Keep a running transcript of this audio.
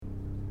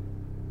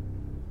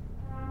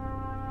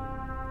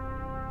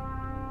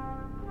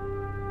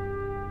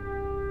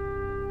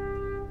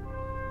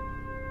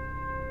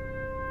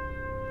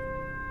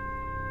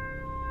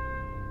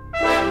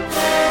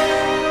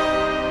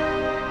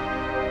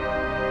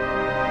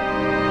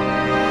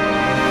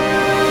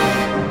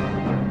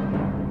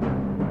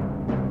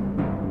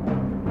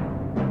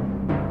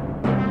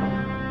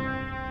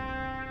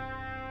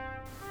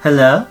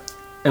Hello,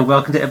 and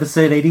welcome to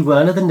episode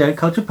 81 of the Nerd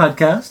Culture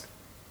Podcast.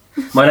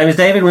 My name is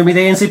David, with me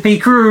the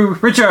NCP crew,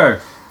 Richo.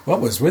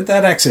 What was with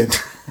that accent?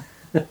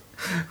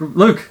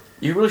 Luke.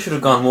 You really should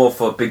have gone more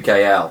for Big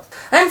Gay Al.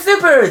 I'm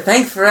super,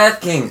 thanks for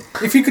asking.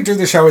 If you could do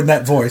the show in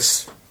that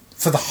voice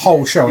for the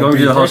whole show. You want me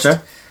to do the whole show?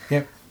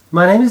 Yep.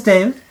 My name is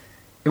David,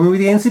 and we're with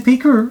the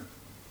NCP crew,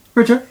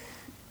 Richo.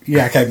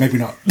 Yeah, okay, maybe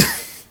not.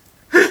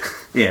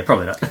 Yeah,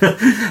 probably not.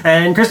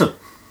 And Crystal.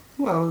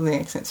 Well, the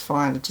accent's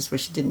fine. I just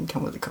wish it didn't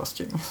come with a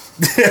costume. Do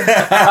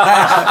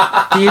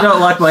you not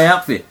like my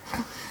outfit?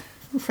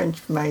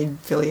 French-made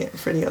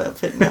Freddy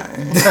outfit, no.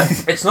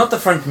 It's not the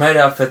French-made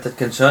outfit that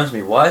concerns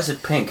me. Why is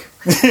it pink?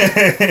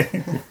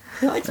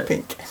 He likes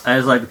pink. I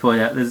just like to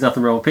point out there's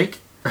nothing wrong with pink,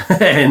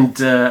 and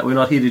we're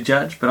not here to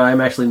judge, but I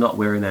am actually not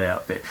wearing that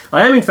outfit.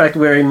 I am, in fact,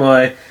 wearing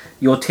my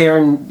You're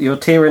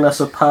tearing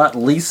us apart,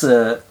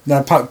 Lisa.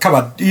 No, come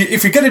on.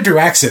 If you're going to do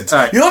accents,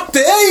 right. You're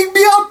tearing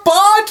me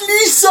apart,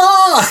 Lisa!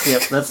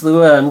 Yep, that's the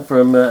one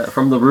from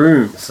The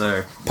Room.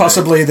 So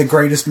possibly the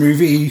greatest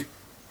movie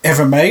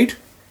ever made,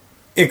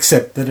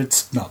 except that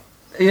it's not.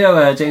 You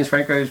know, James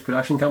Franco's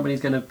production company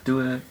is going to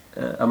do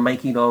a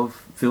making of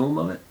film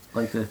of it,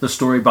 like the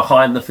story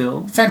behind the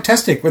film.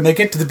 Fantastic when they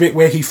get to the bit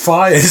where he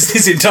fires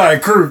his entire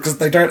crew because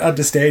they don't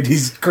understand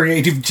his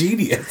creative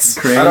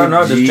genius. I don't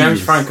know. Does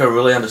James Franco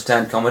really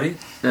understand comedy?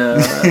 I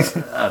don't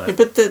know. Yeah,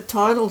 but the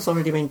title's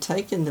already been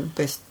taken, the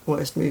best,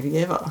 worst movie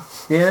ever.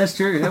 Yeah, that's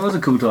true. That was a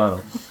cool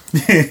title.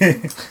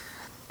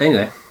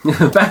 Anyway,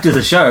 back to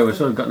the show. We've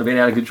sort of gotten a bit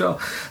out of control.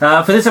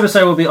 For this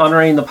episode, we'll be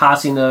honouring the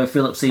passing of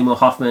Philip Seymour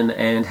Hoffman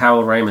and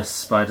Harold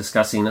Ramis by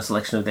discussing a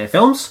selection of their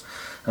films.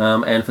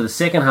 And for the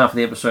second half of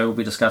the episode, we'll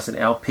be discussing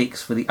our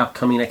picks for the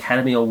upcoming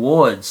Academy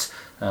Awards,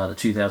 the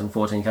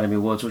 2014 Academy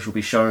Awards, which will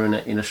be shown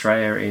in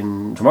Australia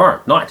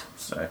tomorrow night.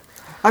 So,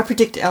 I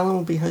predict Alan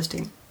will be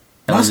hosting.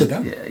 Nicely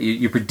done. Yeah,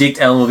 you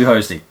predict Ellen will be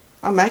hosting.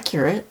 I'm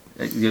accurate.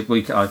 I'm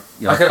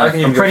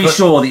pretty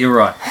sure that you're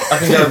right. I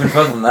can go even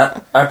further than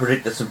that. I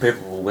predict that some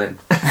people will win.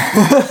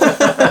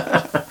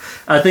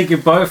 I think you're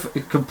both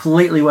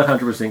completely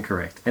 100%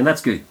 correct, and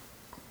that's good.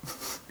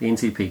 The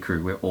NCP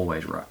crew, we're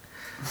always right.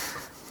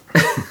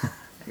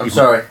 I'm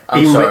sorry.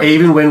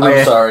 Even when we're...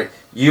 I'm sorry.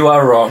 You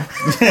are wrong.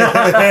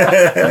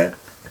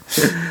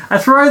 I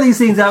throw these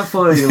things up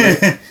for you.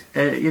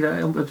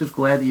 I'm just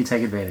glad that you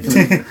take advantage of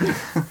it.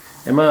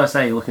 And may I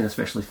say, you're looking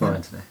especially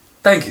fine today.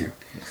 Thank you.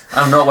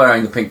 I'm not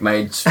wearing the pink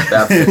maid's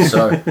outfit,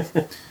 so...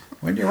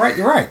 When you're right,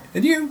 you're right.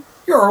 And you're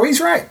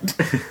always right.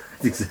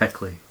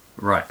 Exactly.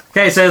 Right.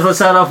 Okay, so let's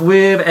start off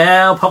with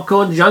our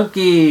Popcorn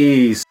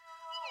Junkies.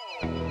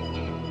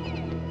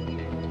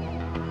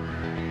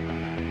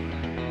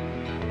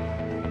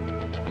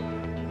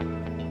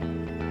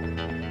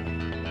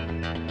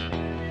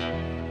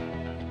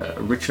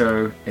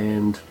 Richo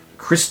and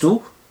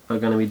Crystal are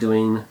going to be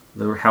doing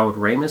the Harold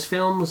Ramis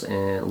films,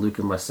 and Luke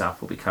and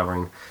myself will be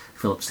covering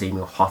Philip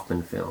Seymour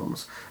Hoffman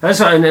films. And I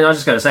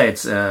just got to say,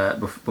 it's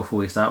before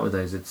we start with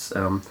those, it's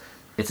a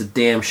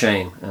damn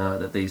shame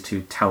that these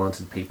two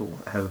talented people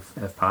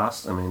have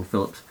passed. I mean,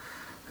 Philip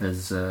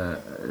has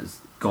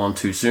gone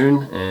too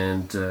soon,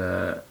 and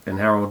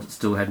Harold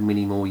still had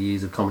many more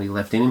years of comedy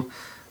left in him.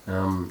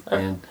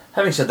 And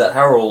having said that,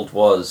 Harold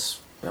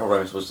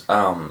Ramis was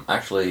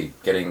actually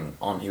getting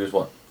on. He was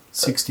what?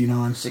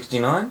 69.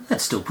 69?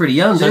 That's still pretty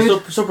young, so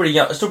dude. Still pretty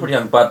young. Still pretty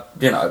young, but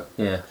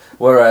yeah.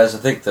 Whereas I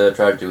think the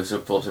tragedy with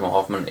Philip Seymour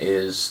Hoffman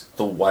is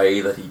the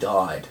way that he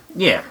died.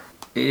 Yeah,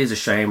 it is a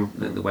shame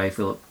the way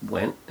Philip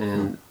went,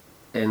 and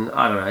I don't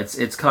know.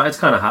 It's kind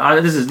of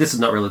hard. This is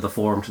not really the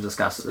forum to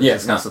discuss it. I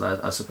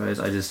suppose.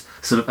 I just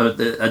sort of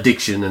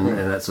addiction and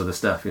that sort of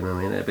stuff. You know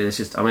what I mean? But it's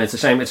just. I mean, it's a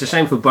shame. It's a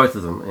shame for both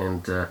of them,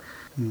 and.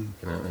 And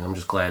I'm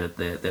just glad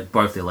that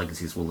both their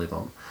legacies will live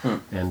on,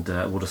 and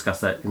we'll discuss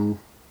that in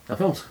our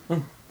films.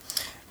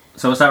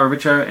 So we'll start with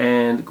Richo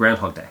and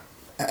Groundhog Day.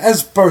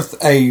 As both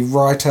a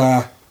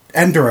writer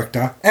and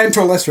director, and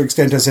to a lesser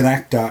extent as an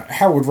actor,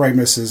 Harold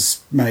Ramis has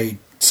made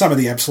some of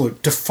the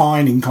absolute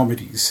defining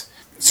comedies,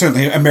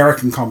 certainly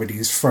American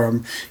comedies,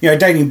 from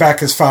dating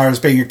back as far as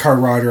being a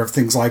co-writer of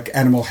things like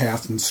Animal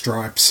House and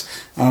Stripes.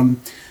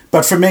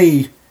 But for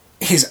me,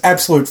 his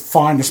absolute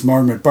finest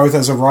moment, both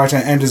as a writer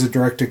and as a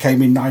director,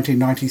 came in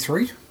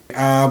 1993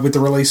 with the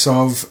release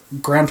of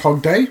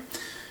Groundhog Day,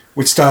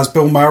 which stars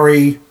Bill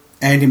Murray,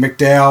 Andy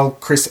McDowell,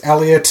 Chris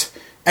Elliott,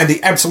 and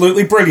the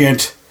absolutely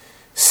brilliant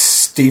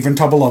Stephen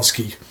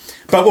Tobolowsky.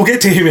 But we'll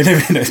get to him in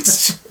a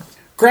minute.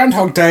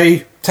 Groundhog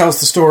Day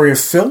tells the story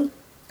of Phil,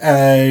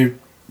 a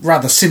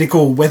rather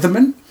cynical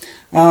weatherman,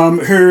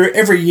 who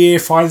every year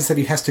finds that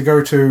he has to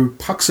go to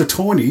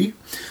Puxatawney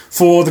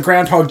for the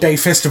Groundhog Day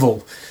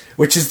Festival,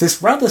 which is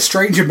this rather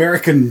strange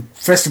American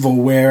festival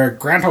where a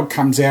groundhog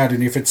comes out,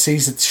 and if it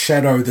sees its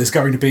shadow, there's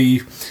going to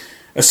be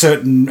a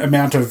certain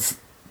amount of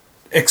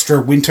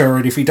extra winter,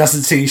 and if he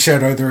doesn't see his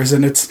shadow, there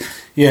isn't. It's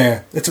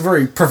a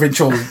very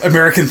provincial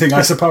American thing,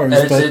 I suppose.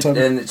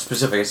 And it's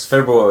specific. It's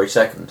February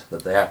 2nd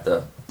that they have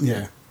to.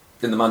 Yeah.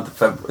 In the month of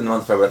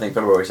February, I think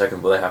February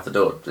 2nd, will they have to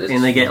do it.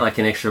 And they get like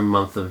an extra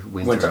month of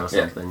winter or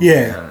something.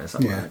 Yeah.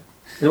 Something like that.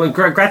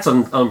 Congrats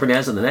on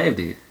pronouncing the name,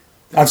 dude.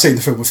 I've seen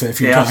the film a fair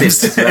few times. I've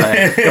seen it.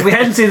 Right. If we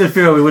hadn't seen the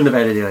film, we wouldn't have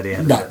had any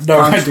idea.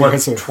 No idea.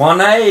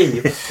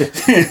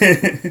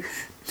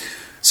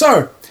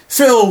 So,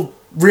 Phil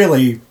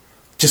really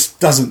just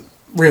doesn't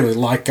really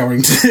like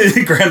going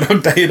to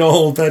Groundhog Day at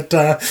all, but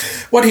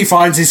what he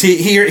finds is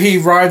he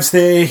arrives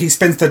there, he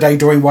spends the day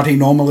doing what he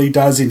normally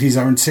does in his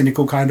own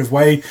cynical kind of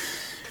way,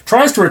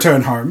 tries to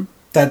return home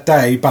that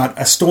day, but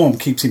a storm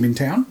keeps him in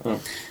town.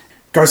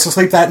 Goes to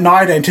sleep that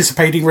night,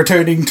 anticipating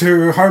returning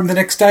to home the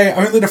next day,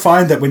 only to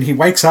find that when he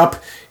wakes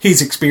up,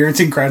 he's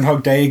experiencing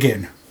Groundhog Day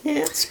again.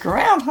 It's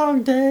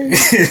Groundhog Day.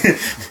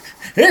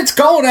 It's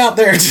cold out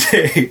there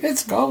today.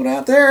 It's cold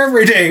out there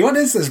every day. What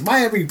is this,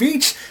 Miami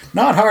Beach?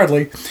 Not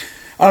hardly.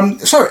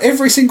 So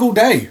every single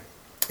day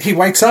he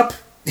wakes up,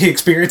 he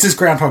experiences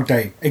Groundhog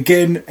Day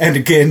again and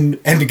again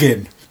and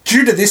again.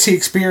 Due to this, he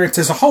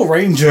experiences a whole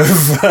range of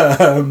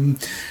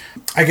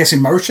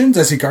emotions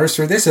as he goes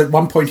through this. At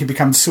one point he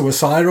becomes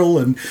suicidal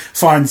and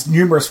finds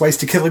numerous ways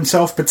to kill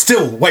himself, but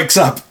still wakes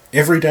up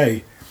every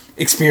day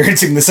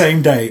experiencing the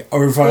same day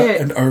over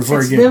and over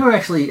again.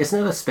 It's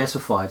never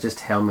specified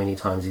just how many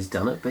times he's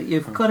done it, but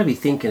you've got to be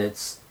thinking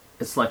it's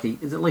like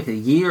is it like a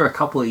year, a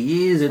couple of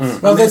years?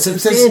 It's a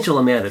substantial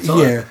amount of time.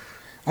 Yeah.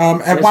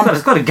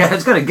 It's got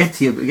to get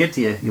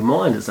to your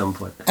mind at some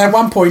point. At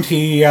one point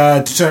he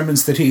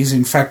determines that he's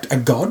in fact a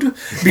god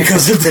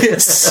because of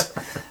this.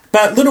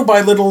 But little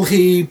by little,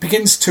 he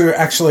begins to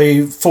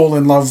actually fall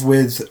in love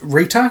with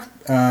Rita,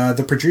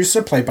 the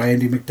producer, played by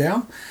Andie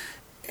MacDowell.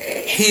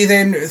 He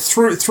then,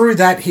 through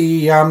that,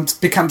 he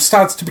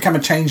starts to become a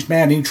changed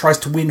man. He tries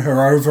to win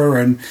her over,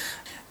 and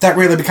that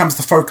really becomes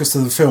the focus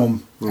of the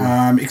film.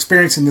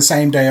 Experiencing the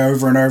same day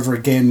over and over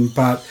again,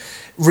 but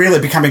really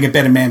becoming a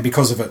better man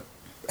because of it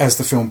as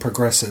the film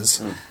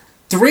progresses.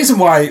 The reason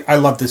why I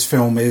love this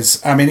film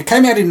is, it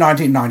came out in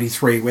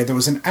 1993, where there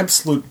was an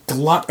absolute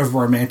glut of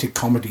romantic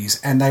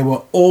comedies, and they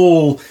were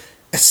all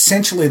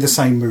essentially the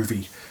same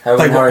movie.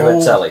 Harry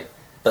Met Sally.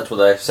 That's what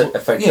they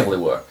effectively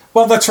were.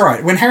 Well, that's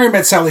right. When Harry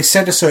Met Sally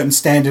set a certain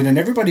standard, and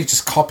everybody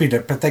just copied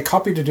it, but they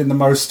copied it in the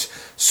most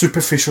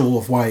superficial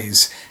of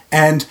ways.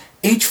 And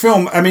each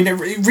film,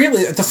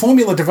 really, the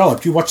formula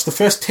developed. You watch the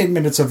first 10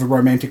 minutes of a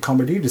romantic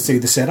comedy to see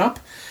the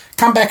setup,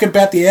 come back at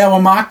about the hour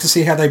mark to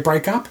see how they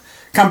break up,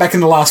 come back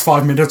in the last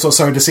 5 minutes or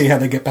so to see how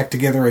they get back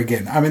together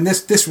again.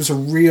 This was a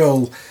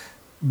real,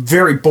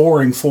 very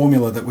boring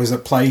formula that was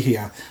at play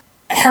here.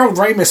 Harold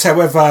Ramis,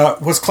 however,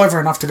 was clever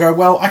enough to go,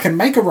 well, I can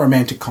make a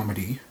romantic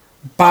comedy,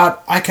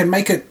 but I can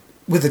make it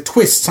with a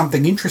twist,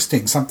 something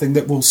interesting, something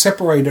that will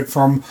separate it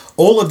from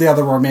all of the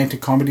other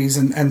romantic comedies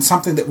and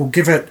something that will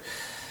give it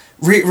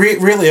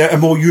really a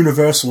more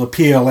universal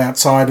appeal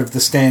outside of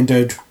the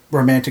standard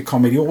romantic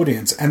comedy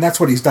audience. And that's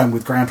what he's done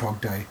with Groundhog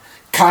Day.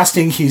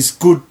 Casting his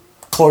good,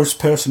 close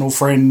personal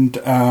friend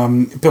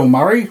Bill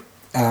Murray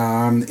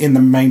in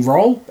the main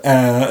role,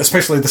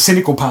 especially the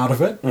cynical part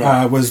of it,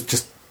 was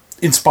just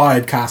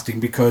inspired casting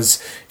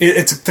because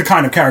it's the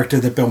kind of character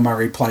that Bill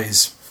Murray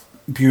plays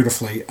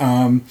beautifully.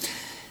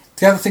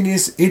 The other thing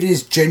is, it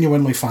is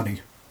genuinely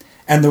funny,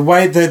 and the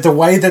way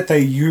that they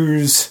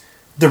use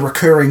the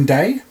recurring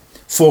day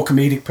for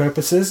comedic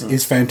purposes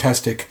is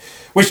fantastic.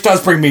 Which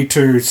does bring me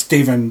to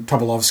Stephen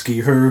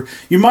Tobolowsky, who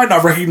you might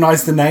not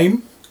recognise the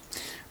name,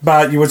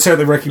 but you would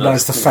certainly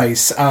recognise the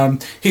face.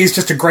 He's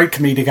just a great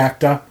comedic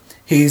actor.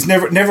 He's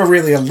never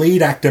really a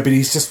lead actor, but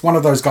he's just one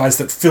of those guys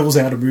that fills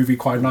out a movie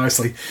quite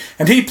nicely.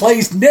 And he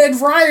plays Ned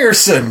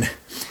Ryerson.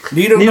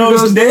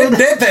 Needle-nosed Ned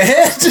the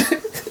Head.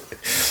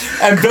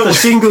 And Bill, the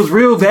shingle's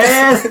real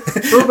bad.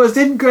 Almost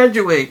didn't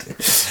graduate.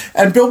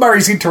 And Bill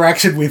Murray's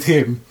interaction with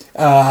him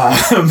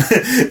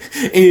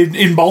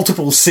in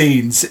multiple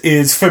scenes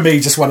is, for me,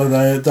 just one of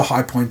the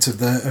high points of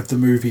the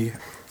movie.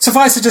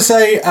 Suffice it to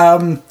say,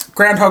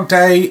 Groundhog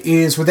Day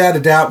is without a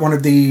doubt one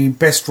of the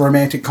best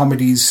romantic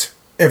comedies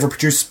ever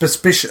produced,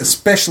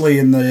 especially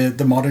in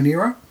the modern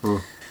era.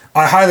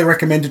 I highly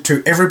recommend it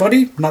to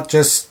everybody, not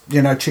just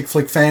chick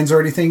flick fans or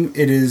anything.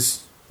 It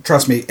is,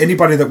 trust me,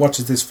 anybody that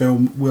watches this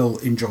film will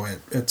enjoy it.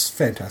 It's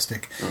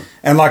fantastic.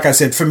 And like I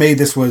said, for me,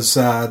 this was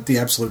the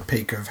absolute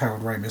peak of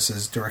Harold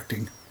Ramis's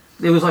directing.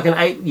 There was like an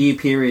 8-year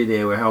period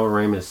there where Harold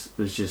Ramis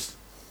was just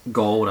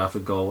gold after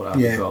gold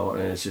after gold,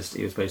 and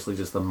he was basically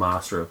just the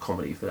master of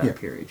comedy for that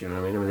period. You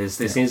know what I mean? There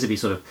seems to be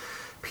sort of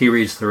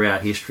periods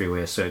throughout history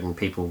where certain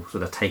people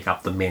sort of take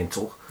up the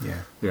mantle.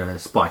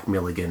 Spike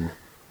Milligan,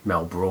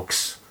 Mel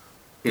Brooks,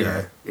 you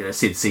know,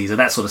 Sid Caesar,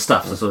 that sort of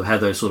stuff. So sort of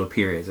had those sort of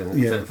periods,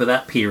 and for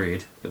that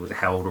period, it was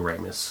Harold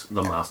Ramis,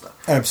 the master.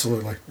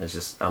 Absolutely, it's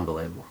just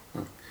unbelievable.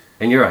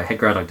 And you're right,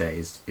 Groundhog Day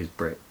is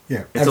Brett.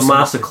 Yeah, it's a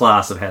master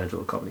class of how to do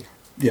a comedy.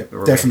 Yeah,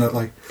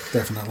 definitely.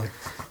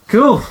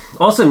 Cool,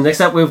 awesome. Next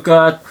up, we've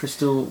got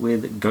Crystal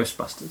with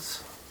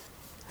Ghostbusters.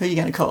 Who are you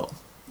going to call?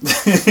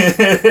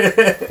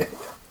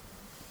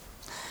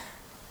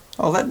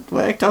 Oh, that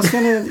worked. I was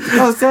going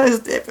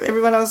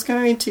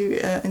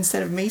to,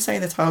 instead of me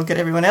saying the title, get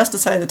everyone else to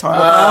say the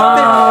title.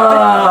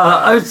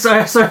 I'm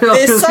sorry.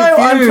 They're so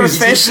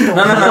unprofessional.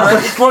 No.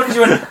 It's more because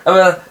you went,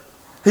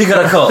 You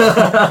got a call.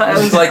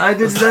 I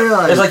didn't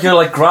realise. It's like you're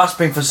like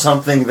grasping for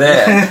something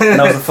there, and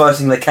that was the first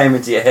thing that came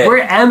into your head. We're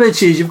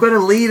amateurs. You've got to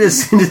lead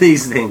us into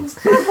these things.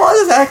 What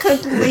was that? I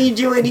couldn't lead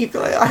you any.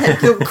 I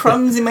had little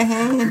crumbs in my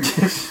hand.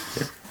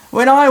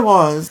 When I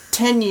was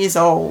 10 years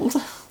old,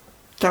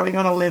 going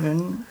on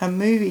 11, a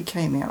movie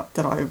came out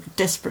that I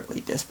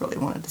desperately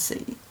wanted to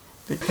see,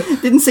 but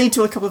didn't see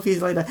till a couple of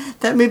years later.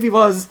 That movie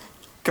was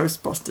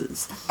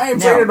Ghostbusters. I am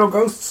afraid of no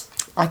ghosts.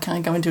 I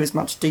can't go into as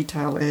much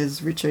detail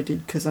as Richo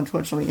did because,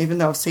 unfortunately, even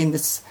though I've seen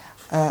this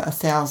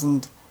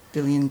 1,000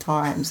 billion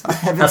times, I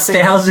haven't seen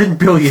 1,000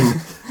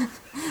 billion.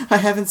 I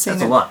haven't seen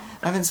That's it. a lot.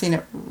 I haven't seen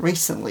it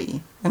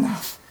recently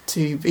enough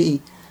to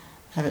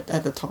have it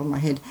at the top of my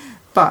head.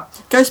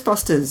 But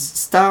Ghostbusters,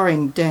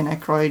 starring Dan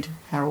Aykroyd,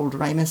 Harold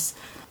Ramis,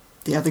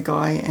 the other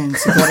guy, and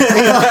Sigourney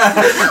Weaver.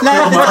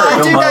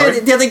 I do know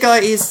the other guy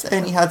is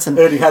Ernie Hudson.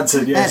 Ernie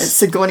Hudson, yes.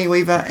 Sigourney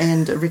Weaver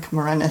and Rick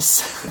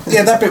Moranis.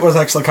 Yeah, that bit was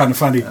actually kind of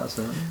funny.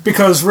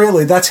 Because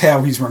really, that's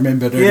how he's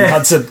remembered, Ernie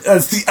Hudson,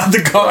 as the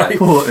other guy.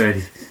 Poor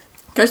Ernie.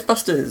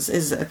 Ghostbusters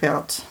is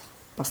about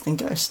busting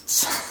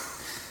ghosts.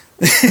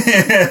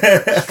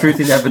 Truth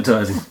in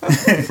advertising.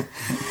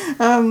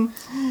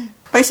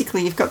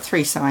 Basically, you've got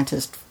three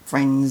scientist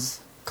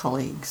friends,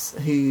 colleagues,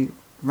 who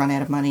run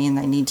out of money and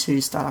they need to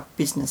start up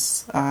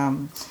business.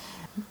 And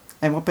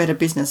what better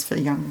business for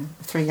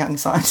three young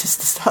scientists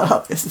to start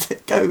up is to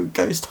go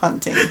ghost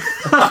hunting.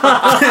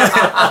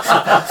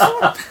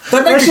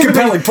 That makes a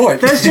compelling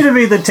point. That should have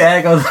been the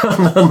tag on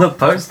the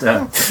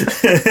poster.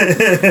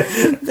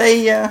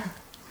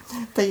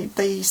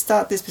 They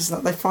start this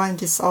business. They find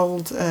this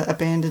old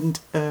abandoned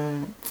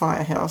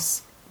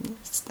firehouse,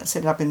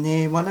 set it up in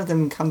there. One of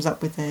them comes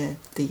up with the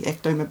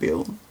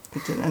ectomobile,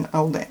 an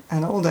older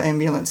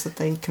ambulance that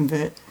they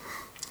convert.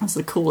 It's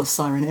the coolest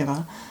siren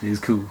ever. It is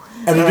cool.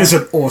 And it is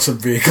an awesome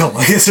vehicle.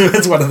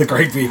 It's one of the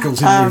great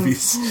vehicles in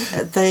movies.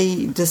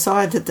 They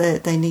decide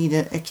that they need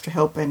extra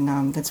help,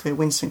 and that's where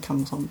Winston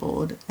comes on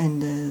board.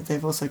 And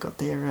they've also got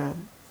their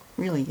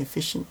really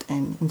efficient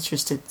and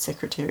interested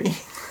secretary.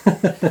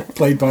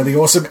 Played by the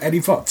awesome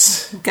Annie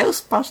Potts.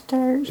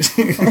 Ghostbusters!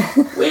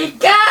 We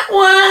got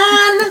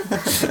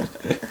one!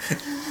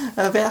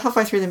 About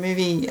halfway through the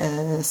movie,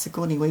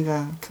 Sigourney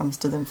Weaver comes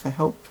to them for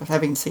help,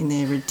 having seen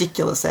their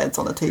ridiculous ads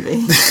on the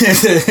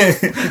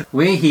TV.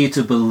 We're here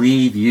to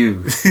believe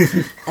you.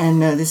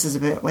 And this is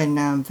about when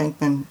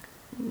Venkman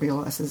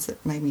realises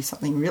that maybe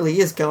something really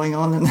is going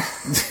on, and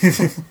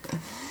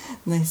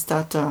they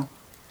start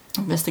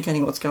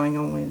investigating what's going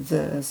on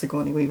with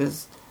Sigourney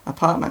Weaver's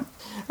apartment.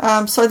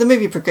 So the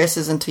movie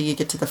progresses until you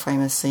get to the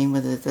famous scene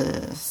with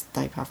the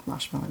Stay Puft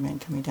Marshmallow Man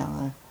coming down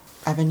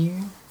the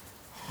avenue.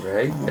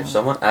 Ray, if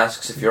someone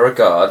asks if you're a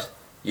god,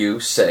 you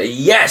say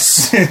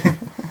yes!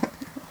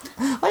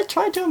 I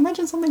tried to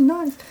imagine something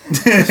nice.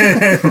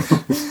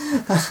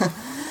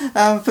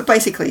 But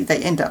basically, they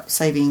end up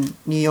saving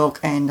New York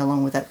and,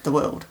 along with that, the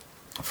world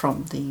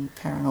from the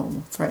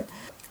paranormal threat.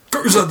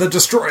 Gozer the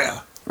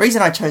Destroyer! The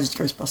reason I chose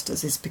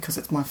Ghostbusters is because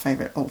it's my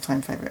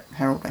all-time favourite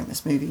Harold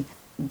Ramis movie.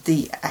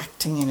 The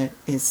acting in it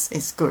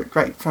is good,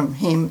 great from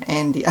him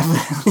and the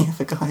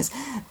other guys.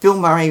 Bill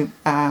Murray's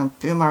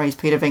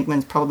Peter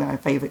Venkman's probably my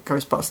favourite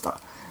Ghostbuster,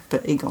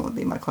 but Egon would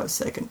be my close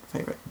second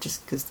favourite,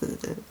 just because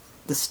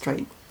the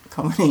straight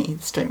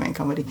man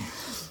comedy.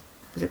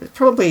 But it was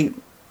probably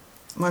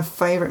my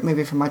favourite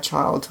movie from my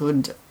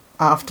childhood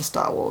after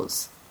Star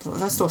Wars.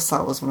 I saw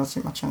Star Wars when I was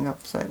much younger,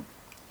 so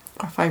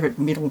my favourite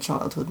middle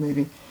childhood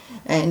movie,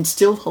 and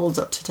still holds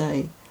up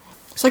today.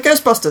 So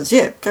Ghostbusters,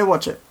 yeah, go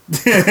watch it.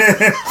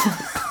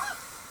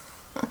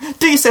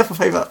 Do yourself a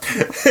favour.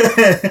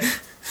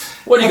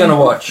 What are you going to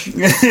watch?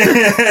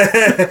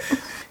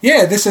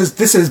 Yeah, this is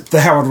the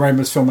Harold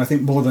Ramis film, I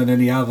think, more than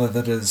any other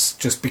that has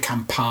just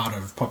become part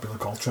of popular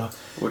culture.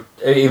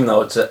 Even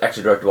though it's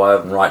actually directed by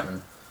Ivan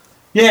Reitman.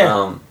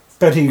 Yeah,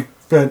 but he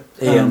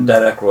and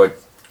Dan Aykroyd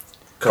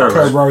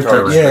co-wrote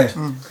it.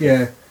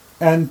 Yeah.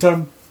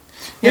 And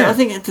yeah, I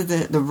think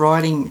the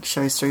writing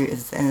shows through,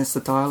 and it's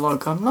the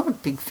dialogue. I'm not a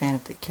big fan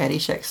of the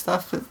Caddyshack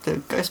stuff, but the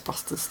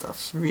Ghostbusters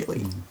stuff's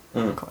really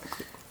quite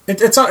cool.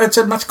 It's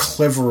a much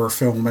cleverer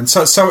film, and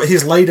so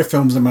his later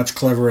films are much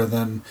cleverer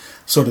than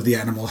sort of the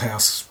Animal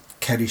House,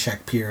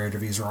 Caddyshack period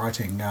of his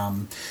writing.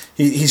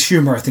 His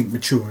humour, I think,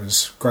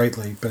 matures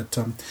greatly, but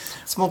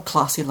it's more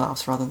classy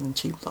laughs rather than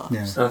cheap laughs.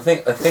 Yeah. And I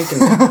think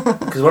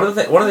because one of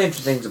the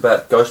interesting things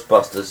about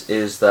Ghostbusters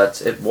is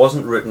that it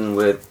wasn't written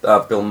with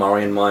Bill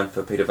Murray in mind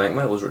for Peter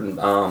Venkman. It was written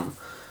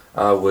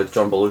with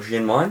John Belushi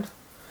in mind,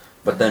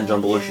 but then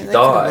John Belushi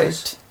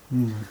dies,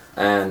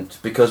 and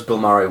because Bill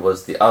Murray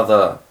was the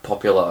other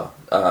popular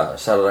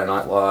Saturday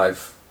Night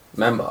Live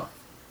member,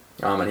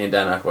 and he and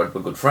Dan Aykroyd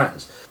were good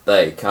friends,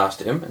 they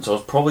cast him, and so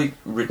it's probably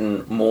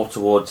written more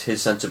towards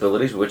his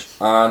sensibilities, which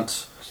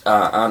aren't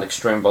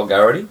extreme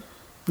vulgarity.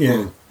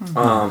 yeah.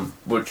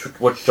 Which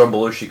John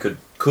Belushi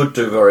could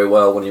do very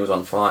well when he was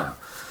on fire,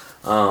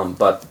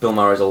 but Bill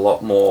Murray's a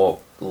lot more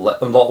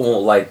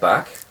laid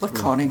back,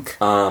 laconic,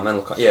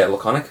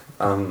 laconic.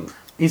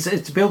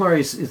 It's Bill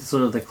Murray's is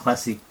sort of the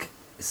classic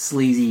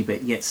sleazy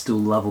but yet still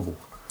lovable.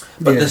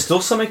 But Yeah. there's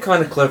still something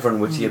kind of clever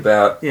and witty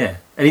about... Yeah,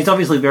 and he's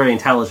obviously very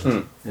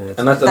intelligent. Yeah,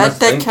 And that's the That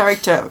thing.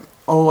 character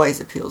always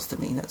appeals to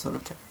me, that sort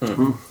of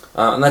character.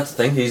 And that's the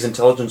thing, his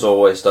intelligence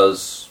always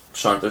does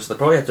shine through, so they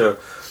probably had to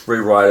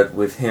rewrite it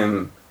with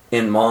him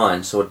in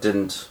mind, so it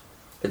didn't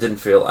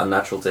feel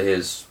unnatural to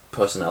his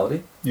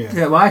personality. Yeah.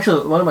 Yeah, well,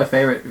 actually, one of my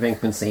favourite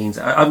Venkman scenes.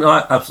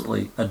 I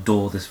absolutely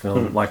adore this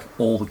film, like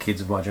all the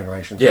kids of my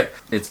generation. Yeah.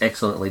 It's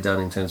excellently done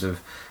in terms of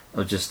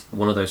just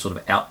one of those sort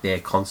of out there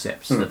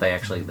concepts that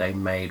they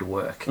made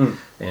work.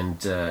 And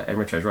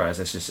Richo's right.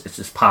 It's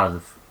just part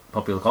of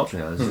popular culture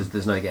now.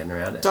 There's no getting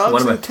around it. Dogs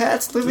One of and my-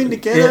 cats living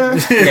together.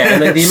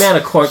 yeah, and the amount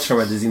of quotes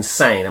from it is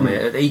insane. I mean,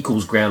 it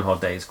equals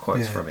Groundhog Day's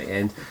quotes Yeah. from it.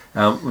 And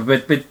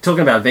but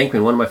talking about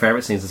Venkman, one of my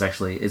favourite scenes is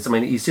actually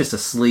he's just a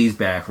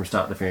sleazebag from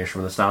start to finish.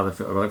 From the start of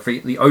the film, like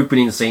the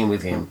opening scene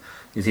with him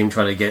is him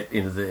trying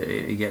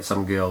to get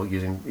some girl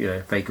using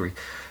fakery,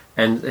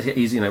 and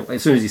he's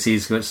as soon as he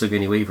sees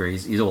Sigourney Weaver,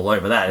 he's all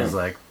over that. He's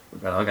like,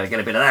 well, I've got to get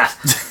a bit of that.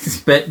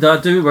 But I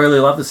do really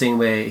love the scene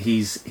where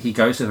he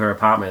goes to her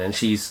apartment and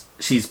she's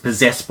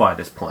possessed by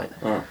this point.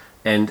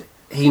 And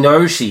he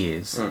knows she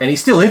is. And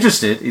he's still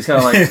interested. He's kind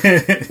of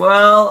like,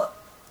 well,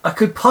 I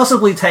could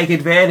possibly take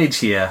advantage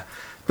here.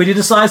 But he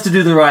decides to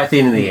do the right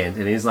thing in the end.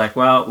 And he's like,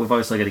 well, we've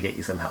obviously got to get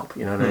you some help.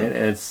 You know what I mean?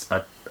 And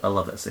I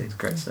love that scene. It's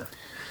great stuff.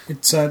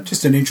 It's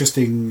just an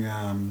interesting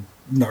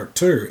note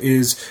too,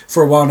 is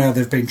for a while now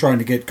they've been trying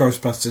to get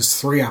Ghostbusters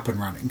 3 up and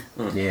running.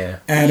 Yeah.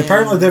 And Yeah.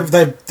 apparently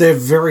they're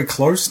very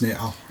close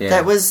now. Yeah.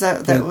 That was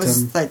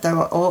But, they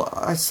were all.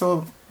 I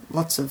saw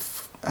lots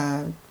of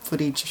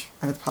footage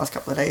over the past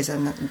couple of days,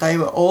 and they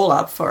were all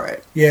up for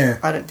it. Yeah.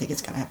 I don't think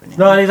it's going to happen now.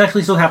 No, it's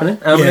actually still happening.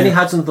 Yeah. Lenny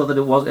Hudson thought that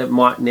it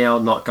might now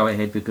not go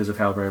ahead because of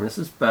Harold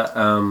Ramis, but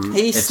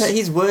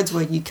His words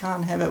were, "You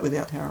can't have it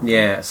without Harold."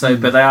 yeah. So,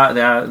 but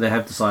they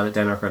have decided.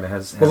 Dan Aykroyd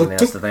has Well, it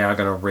announced took- that they are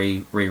going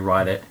to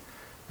rewrite it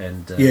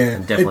and Yeah.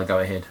 definitely go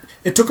ahead.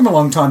 It took him a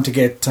long time to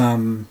get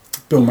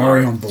Bill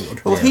Murray on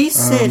board. Well, Yeah. he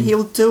said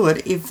he'll do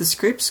it if the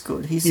script's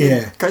good. He said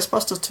Yeah.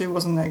 Ghostbusters 2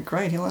 wasn't that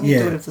great. He'll only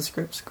Yeah. do it if the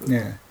script's good.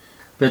 Yeah.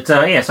 But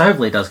so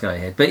hopefully it does go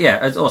ahead. But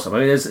yeah, it's awesome. I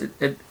mean, there's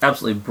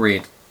absolutely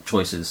brilliant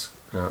choices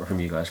from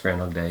you guys,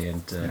 Groundhog Day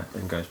and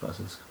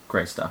Ghostbusters.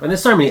 Great stuff. And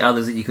there's so many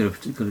others that you could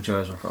have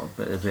chosen from.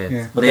 But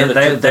Yeah.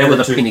 they they're were the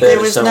the two- pinnacle. There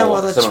was no Similar-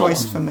 other similar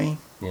choice one. for me.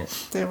 Yeah.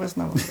 There was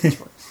no other choice.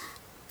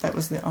 That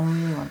was the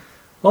only one.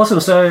 Awesome.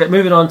 So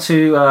moving on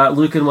to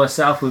Luke and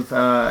myself with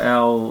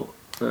our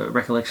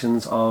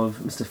recollections of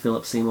Mr.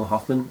 Philip Seymour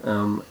Hoffman,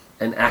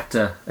 an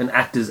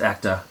actor's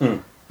actor,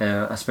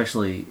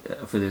 especially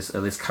for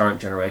this current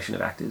generation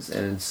of actors,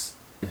 and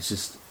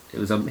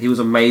he was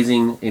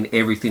amazing in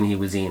everything he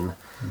was in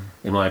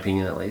my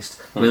opinion, at least.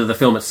 Whether the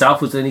film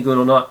itself was any good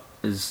or not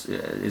is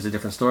a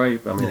different story.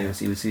 I mean,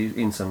 he was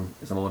in some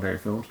ordinary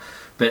films,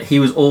 but he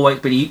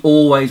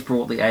always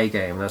brought the A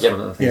game. And that's one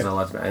of the things I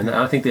loved about it. And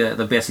I think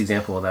the best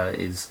example of that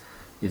is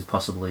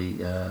possibly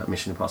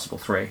Mission Impossible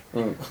 3,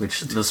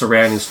 which the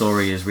surrounding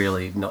story is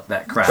really not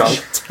that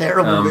crash.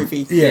 Terrible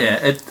movie.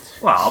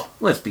 Well,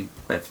 let's be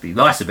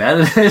nice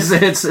about it.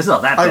 It's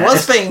not that bad. I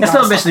was being It's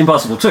nice. not Mission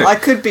Impossible 2. I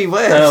could be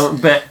worse.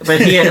 But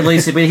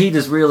he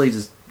just really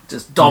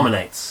just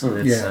dominates.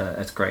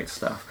 It's great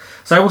stuff.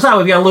 So we'll start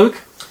with you, Luke.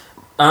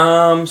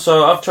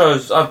 So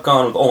I've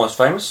gone with Almost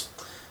Famous.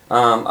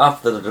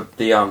 After the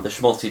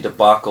Schmaltzy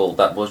debacle,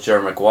 that was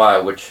Jerry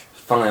Maguire, which,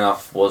 funnily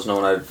enough, was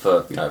nominated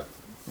for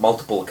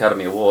multiple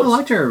Academy I Awards.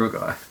 like Jerry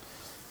Maguire.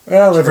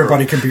 Well,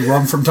 everybody can be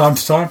wrong from time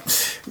to time.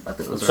 I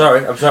think it was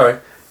I'm sorry.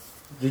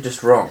 You're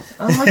just wrong.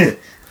 I like it.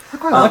 I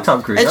quite like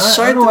Tom Cruise. it I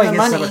showed don't know why them he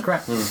the gets so money. much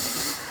crap.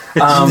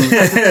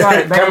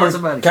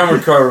 Cameron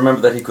Cameron Crowe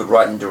remembered that he could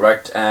write and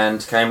direct,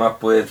 and came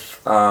up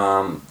with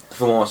the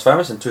film Almost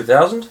Famous in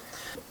 2000.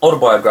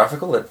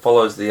 Autobiographical. It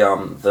follows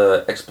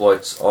the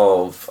exploits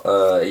of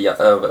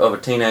a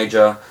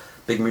teenager,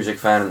 big music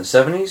fan in the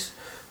 70s,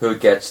 who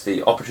gets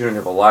the opportunity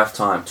of a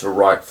lifetime to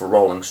write for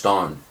Rolling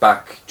Stone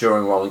back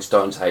during Rolling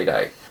Stone's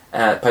heyday.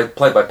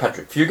 Played by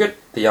Patrick Fugit,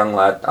 the young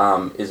lad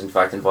is in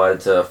fact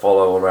invited to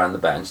follow around the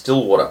band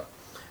Stillwater,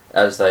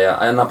 as they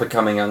an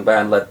up-and-coming young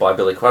band led by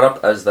Billy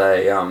Crudup, as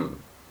they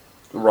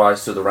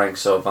rise through the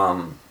ranks of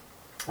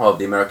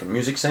the American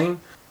music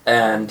scene.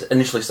 And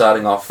initially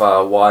starting off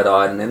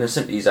wide-eyed and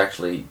innocent, he's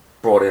actually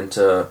brought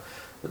into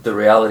the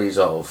realities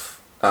of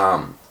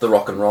the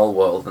rock and roll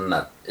world, and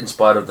that in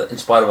spite of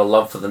a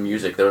love for the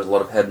music, there is a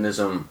lot of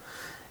hedonism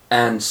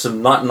and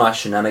some nice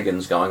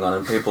shenanigans going on,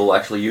 and people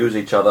actually use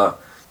each other.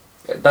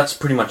 That's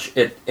pretty much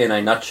it in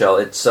a nutshell.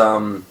 It's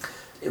one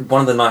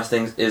of the nice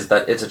things is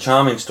that it's a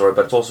charming story,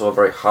 but it's also a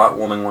very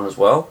heartwarming one as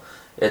well.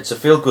 It's a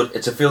feel good.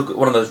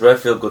 One of those rare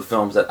feel good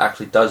films that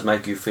actually does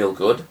make you feel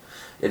good.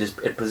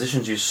 It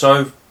positions you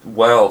so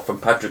well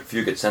from Patrick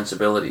Fugit's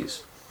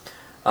sensibilities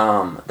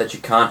that you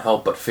can't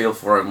help but feel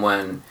for him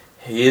when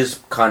he is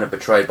kind of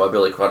betrayed by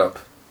Billy Crudup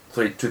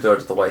 2/3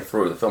 of the way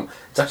through the film.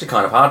 It's actually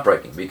kind of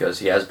heartbreaking because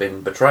he has been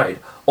betrayed.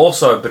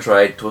 Also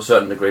betrayed to a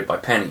certain degree by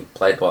Penny,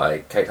 played by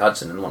Kate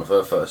Hudson in one of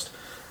her first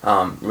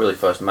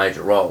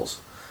major roles.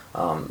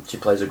 She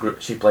plays a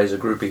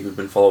groupie who's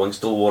been following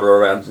Stillwater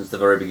around since the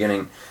very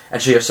beginning,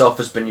 and she herself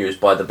has been used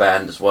by the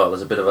band as well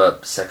as a bit of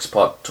a sex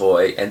pot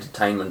toy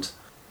entertainment.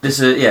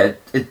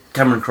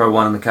 Cameron Crowe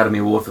won an Academy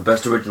Award for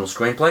Best Original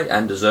Screenplay,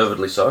 and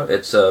deservedly so.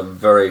 It's a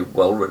very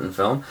well-written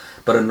film,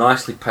 but a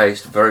nicely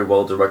paced, very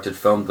well-directed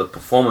film. The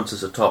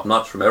performances are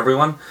top-notch from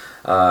everyone.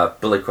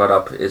 Billy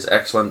Crudup is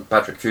excellent,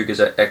 Patrick Hughes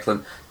is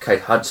excellent,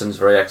 Kate Hudson's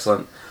very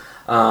excellent.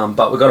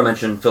 But we've got to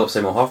mention Philip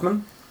Seymour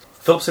Hoffman.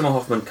 Philip Seymour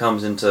Hoffman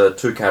comes into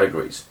two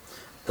categories.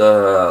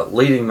 The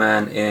leading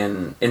man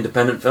in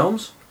independent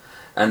films,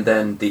 and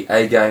then the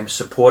A-game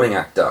supporting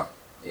actor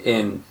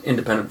in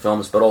independent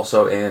films, but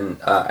also in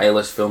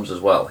A-list films as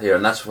well here,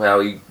 and that's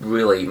how he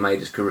really made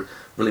his career,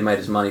 really made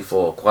his money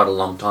for quite a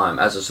long time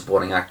as a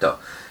supporting actor.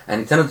 And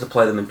he tended to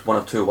play them in one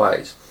of two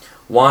ways.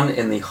 One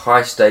in the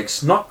high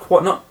stakes, not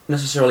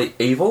necessarily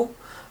evil,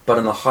 but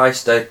in the high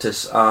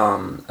status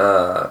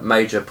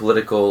major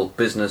political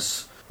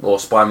business or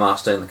spy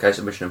master in the case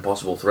of Mission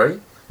Impossible 3.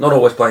 Not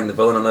always playing the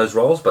villain in those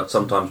roles, but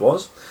sometimes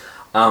was.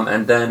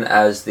 And then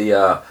as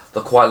the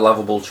quite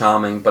lovable,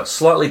 charming, but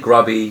slightly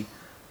grubby,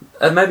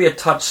 and maybe a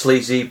touch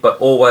sleazy, but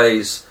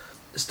always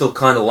still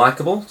kind of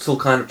likable, still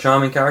kind of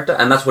charming character,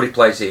 and that's what he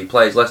plays here. He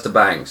plays Lester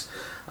Bangs,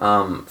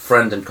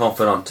 friend and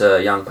confidant to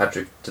the young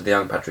Patrick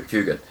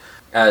Fugit,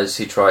 as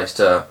he tries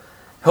to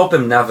help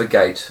him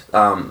navigate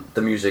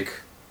the music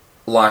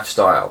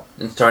lifestyle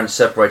and trying to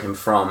separate him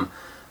from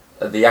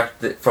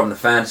the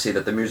fantasy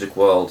that the music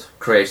world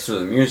creates through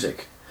the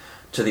music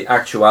to the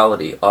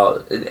actuality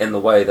in the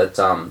way that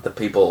the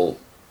people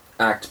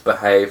act,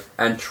 behave,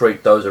 and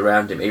treat those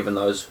around him, even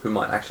those who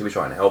might actually be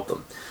trying to help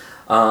them.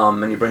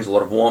 And he brings a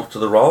lot of warmth to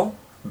the role.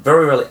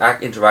 Very rarely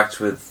interacts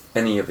with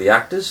any of the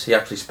actors. He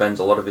actually spends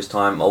a lot of his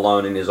time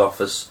alone in his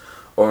office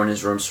or in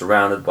his room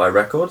surrounded by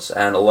records,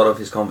 and a lot of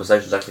his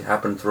conversations actually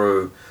happen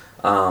through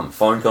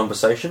phone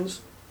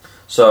conversations.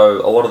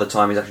 So a lot of the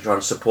time he's actually trying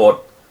to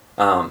support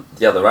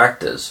the other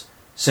actors,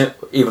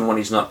 even when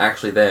he's not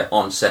actually there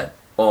on set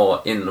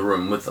or in the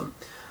room with them.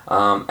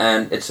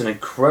 And it's an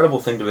incredible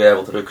thing to be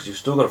able to do, because you've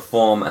still got to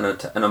form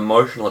an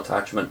emotional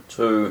attachment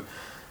to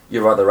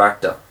your other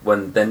actor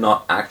when they're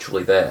not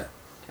actually there.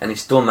 And he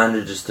still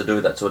manages to do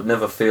that, so he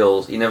never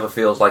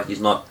feels like he's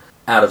not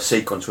out of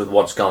sequence with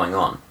what's going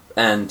on.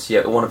 And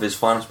yeah, one of his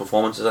finest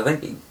performances, I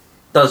think he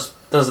does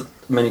it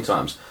many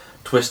times.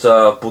 Twister,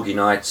 Boogie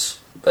Nights,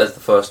 as the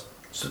first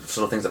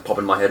sort of things that pop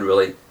in my head,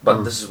 really.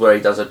 But this is where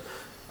he does it,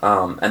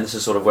 and this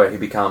is sort of where he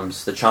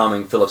becomes the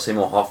charming Philip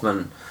Seymour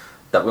Hoffman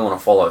that we want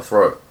to follow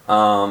through.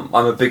 I'm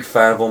a big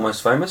fan of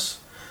Almost Famous.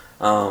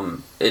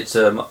 Even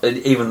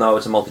though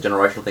it's a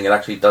multi-generational thing, it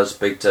actually does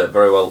speak to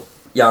very well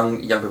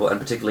young people, and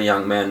particularly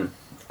young men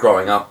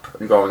growing up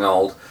and growing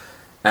old,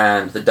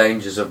 and the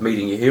dangers of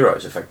meeting your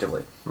heroes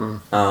effectively.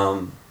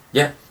 Can't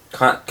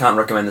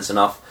recommend this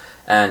enough.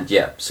 And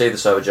yeah, see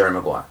this over Jerry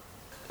Maguire.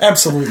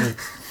 Absolutely.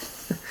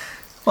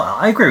 Well,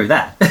 I agree with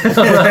that.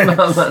 I'm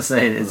not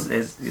saying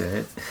it's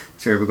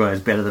Jerry Maguire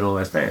is better than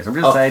Almost Famous. I'm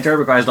just saying Jerry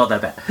Maguire is not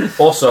that bad.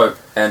 Also,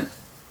 an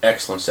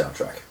excellent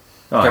soundtrack.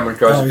 Cameron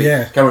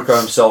Crowe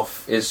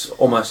himself is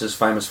almost as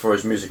famous for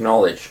his music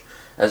knowledge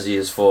as he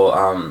is for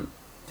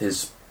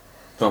his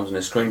films and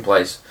his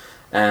screenplays,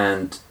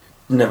 and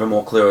never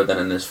more clearer than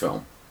in this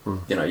film.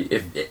 You know,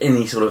 if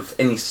any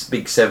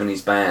big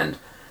 70s band,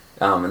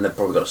 and they've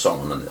probably got a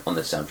song on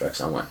this soundtrack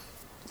somewhere.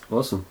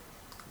 Awesome.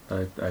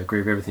 I agree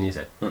with everything you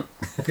said.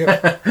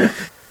 Yep.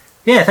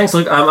 Yeah, thanks,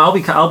 Luke. I'll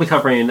be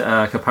covering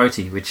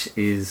Capote, which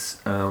is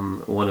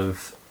one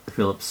of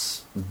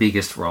Philip's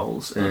biggest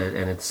roles,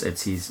 and it's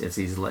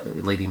his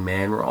leading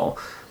man role.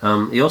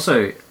 He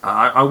also,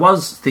 I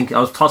was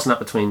tossing up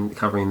between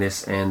covering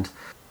this and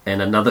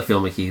another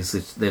film of his.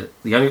 I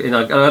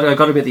got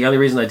to admit, the only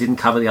reason I didn't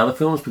cover the other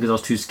films because I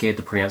was too scared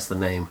to pronounce the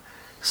name.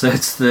 So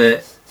it's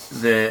the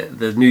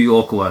New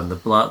York one,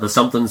 the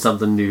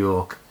something New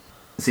York.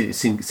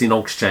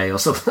 Sinokche or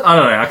something. I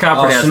don't know. I can't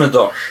pronounce it.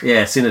 Sinadosh.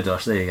 Yeah,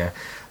 Sinadosh. There you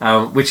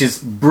go. Which is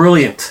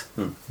brilliant.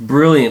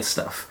 Brilliant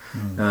stuff.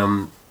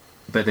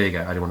 But there you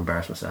go. I didn't want to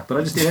embarrass myself, but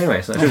I just did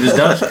anyway, so I should have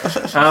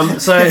just done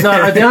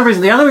it.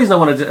 The other reason I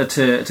wanted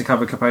to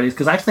cover Capote is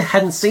because I actually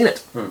hadn't seen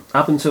it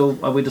up until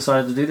we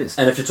decided to do this.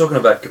 And if you're talking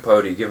about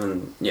Capote,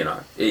 given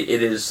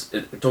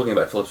talking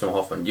about Philip Seymour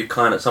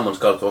Hoffman, someone's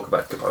got to talk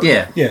about Capote.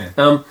 Yeah.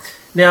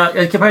 Now,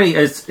 Capote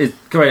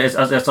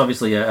is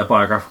obviously a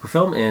biographical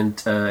film,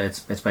 and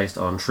it's based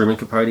on Truman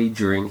Capote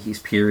during his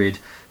period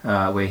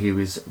where he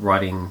was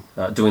doing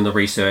the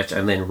research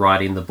and then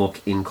writing the book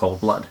In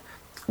Cold Blood,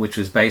 which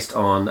was based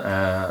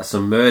on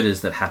some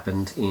murders that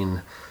happened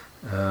in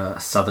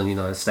southern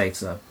United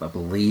States, I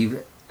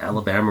believe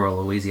Alabama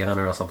or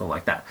Louisiana or something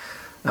like that.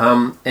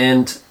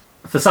 And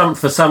for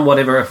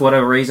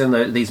whatever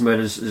reason, these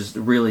murders just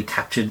really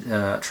captured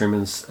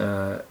Truman's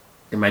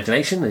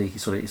imagination. He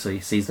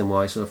sees them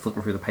while he's sort of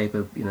flipping through the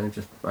paper,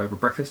 just over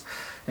breakfast,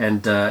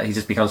 and he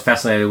just becomes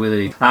fascinated with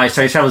it.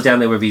 So he travels down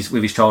there with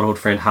his childhood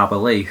friend Harper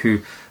Lee,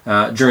 who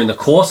during the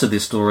course of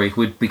this story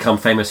would become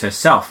famous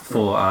herself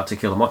for To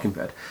Kill a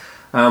Mockingbird.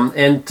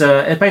 And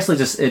it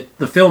basically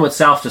the film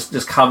itself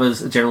just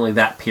covers generally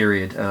that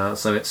period.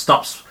 So it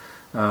stops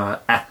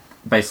at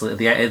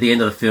basically at the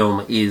end of the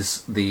film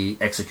is the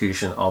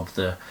execution of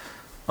the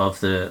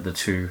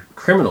two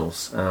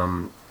criminals,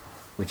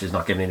 which is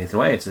not giving anything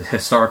away. It's a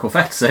historical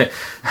fact, so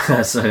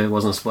it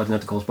wasn't a spoiler,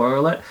 not to call spoiler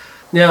alert.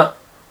 Now,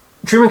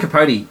 Truman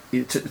Capote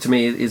to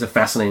me is a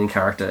fascinating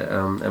character.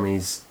 I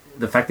mean,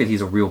 the fact that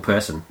he's a real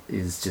person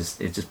it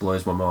just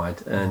blows my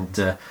mind,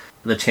 and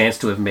the chance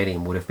to have met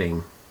him would have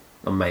been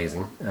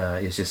amazing.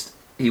 It's just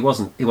he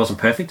wasn't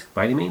perfect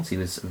by any means. He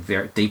was a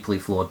very deeply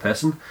flawed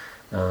person.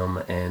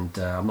 And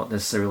I'm not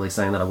necessarily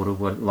saying that I would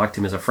have liked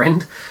him as a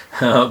friend,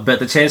 but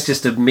the chance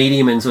just to meet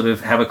him and sort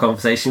of have a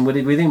conversation with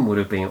him would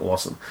have been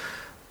awesome.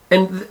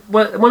 And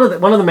one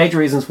of the major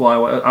reasons why,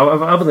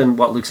 other than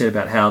what Luke said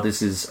about how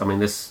this is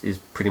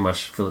pretty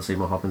much Philip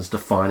Seymour Hoffman's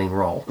defining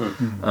role.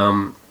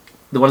 One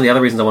of the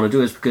other reasons I want to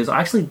do is because I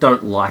actually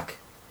don't like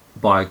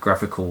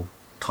biographical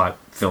type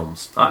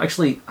films. I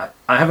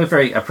have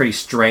a pretty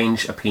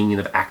strange opinion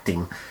of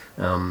acting.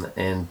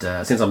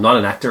 Since I'm not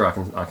an actor, I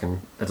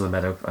can. It doesn't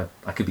matter.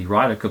 I could be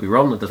right, I could be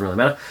wrong. It doesn't really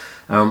matter.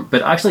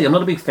 But actually, I'm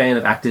not a big fan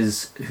of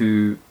actors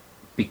who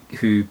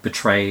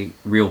portray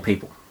real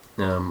people.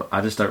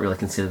 I just don't really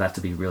consider that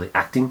to be really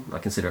acting. I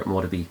consider it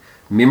more to be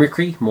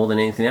mimicry more than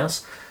anything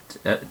else.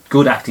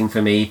 Good acting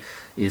for me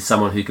is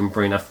someone who can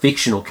bring a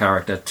fictional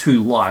character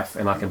to life,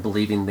 and I can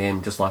believe in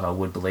them just like I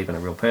would believe in a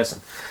real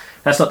person.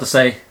 That's not to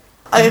say.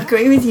 I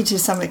agree with you to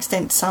some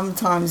extent.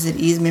 Sometimes it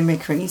is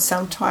mimicry.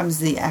 Sometimes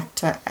the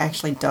actor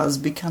actually does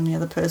become the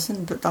other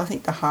person. But I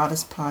think the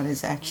hardest part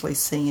is actually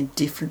seeing a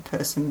different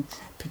person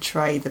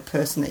portray the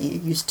person that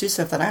you're used to.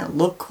 So if they don't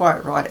look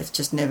quite right, it's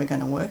just never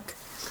going to work.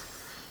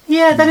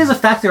 Yeah, that is a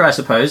factor, I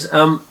suppose.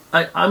 I'm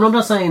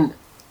not saying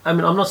I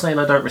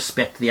don't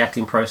respect the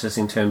acting process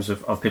in terms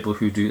of people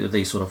who do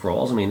these sort of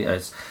roles. I mean,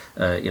 it's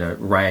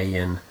Ray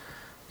and.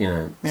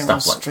 Meryl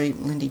stuff like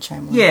Streep, Lindy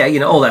Chamberlain.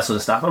 Yeah, all that sort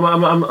of stuff.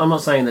 I'm not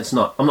saying it's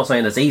not. I'm not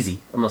saying it's easy.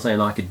 I'm not saying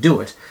I could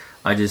do it.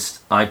 I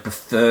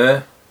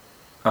prefer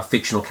a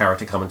fictional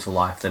character coming to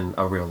life than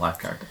a real life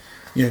character.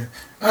 Yeah,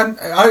 and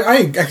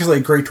I actually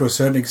agree to a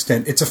certain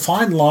extent. It's a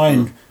fine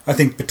line, I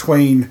think,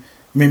 between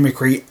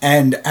mimicry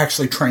and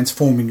actually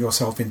transforming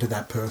yourself into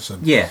that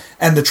person. Yeah,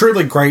 and the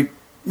truly great,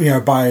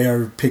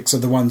 biopics are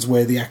the ones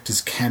where the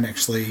actors can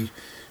actually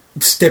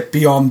step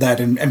beyond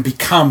that and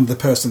become the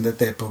person that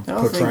they're portraying.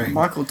 I think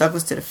Michael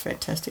Douglas did a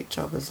fantastic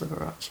job as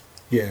Liberace.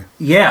 Yeah.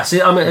 Yeah,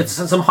 see, I mean, it's,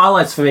 some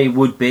highlights for me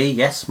would be,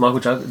 yes, Michael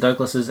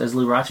Douglas as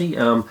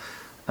Liberace,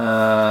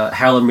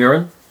 Helen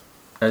Mirren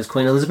as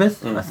Queen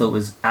Elizabeth, I thought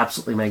was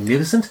absolutely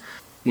magnificent.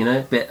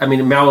 But I mean,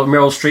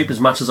 Meryl Streep, as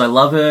much as I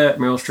love her,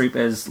 Meryl Streep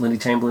as Lindy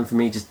Chamberlain for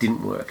me just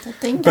didn't work. But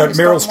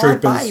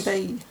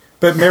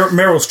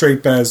Meryl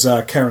Streep as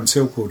Karen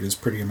Silkwood is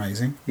pretty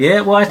amazing.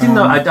 Yeah, well, I didn't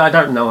know. I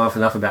don't know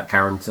enough about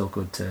Karen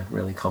Silkwood to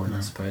really comment,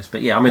 I suppose.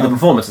 But yeah, I mean, the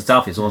performance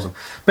itself is awesome.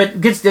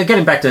 But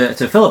getting back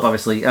to Philip,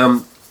 obviously.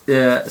 So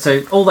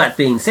all that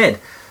being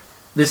said,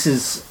 this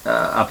is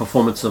a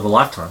performance of a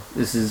lifetime.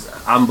 This is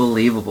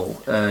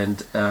unbelievable,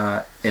 and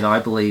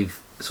I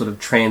believe sort of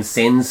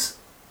transcends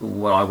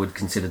what I would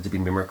consider to be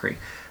mimicry,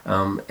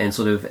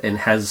 and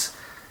has.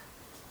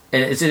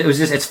 And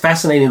it's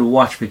fascinating to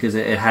watch because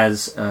it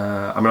has.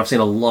 I've seen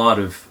a lot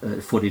of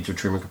footage of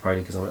Truman Capote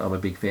because I'm a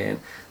big fan.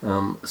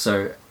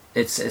 So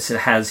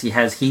he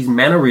has his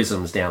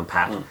mannerisms down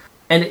pat,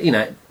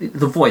 and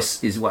the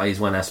voice is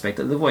one aspect.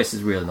 The voice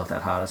is really not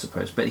that hard, I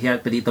suppose. But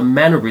the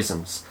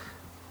mannerisms,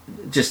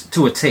 just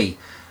to a T,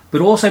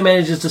 but also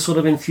manages to sort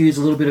of infuse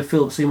a little bit of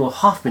Philip Seymour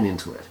Hoffman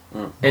into it,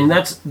 and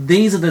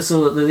these are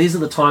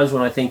the times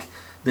when I think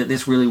that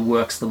this really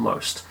works the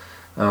most.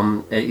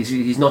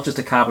 He's not just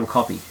a carbon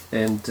copy,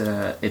 and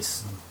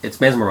it's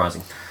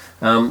mesmerising.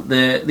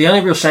 The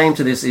only real shame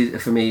to this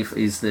for me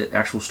is the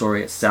actual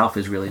story itself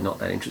is really not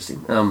that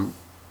interesting.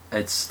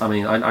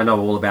 I know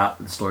all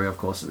about the story, of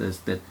course,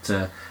 but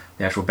the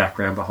actual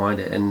background behind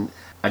it, and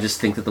I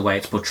just think that the way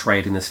it's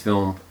portrayed in this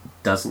film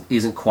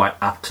isn't quite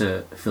up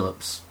to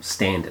Philip's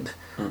standard.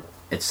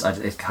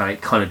 It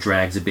kind of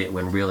drags a bit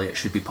when really it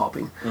should be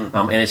popping,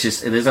 and it's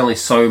just there's only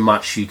so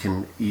much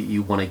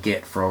you want to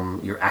get from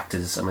your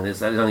actors. I mean,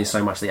 there's only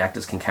so much the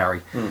actors can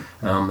carry,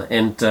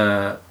 and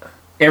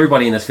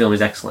everybody in this film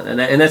is excellent,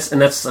 and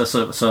that's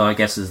so I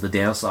guess is the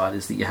downside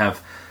is that you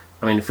have,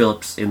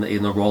 Philip's in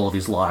the role of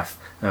his life.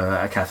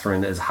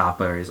 Catherine as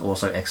Harper is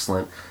also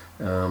excellent.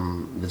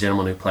 The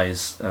gentleman who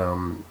plays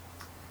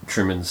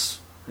Truman's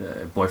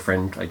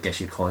boyfriend, I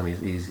guess you'd call him,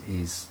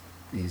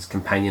 his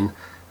companion.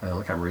 I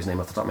can't remember his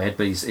name off the top of my head,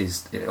 but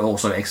he's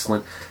also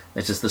excellent.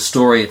 It's just the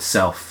story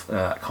itself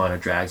kind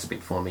of drags a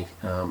bit for me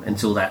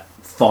until that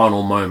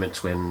final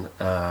moment when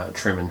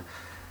Truman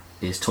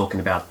is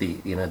talking about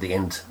the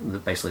end.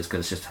 Basically, it's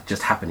because it's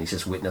just happened. He's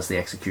just witnessed the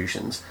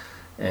executions,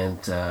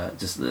 and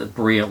just the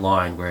brilliant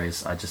line.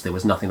 Whereas there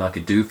was nothing I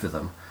could do for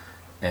them,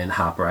 and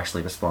Harper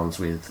actually responds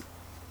with,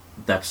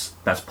 "That's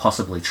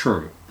possibly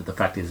true, but the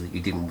fact is that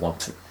you didn't want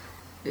to."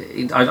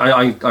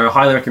 I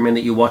highly recommend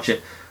that you watch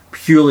it.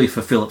 Purely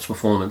for Philip's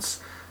performance,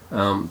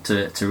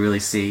 to really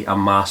see a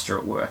master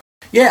at work.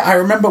 Yeah, I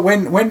remember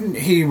when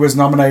he was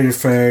nominated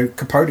for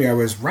Capote, I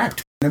was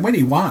rapt. And when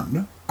he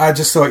won, I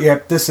just thought, yeah,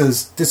 this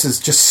is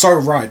just so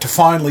right to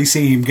finally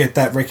see him get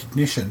that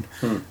recognition.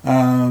 You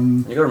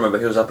got to remember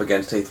he was up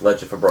against Heath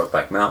Ledger for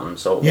Brokeback Mountain,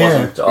 so it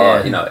wasn't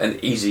an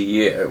easy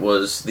year. It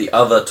was the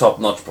other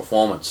top-notch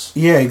performance.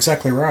 Yeah,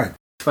 exactly right.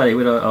 It's funny,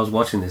 when I was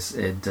watching this,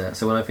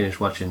 so when I finished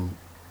watching,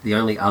 the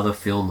only other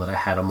film that I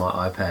had on my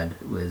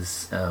iPad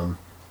was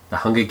The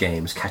Hunger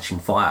Games: Catching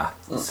Fire.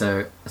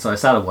 So I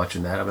started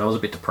watching that. I mean, I was a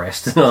bit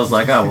depressed, and I was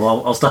like, "Oh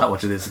well, I'll start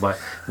watching this. It might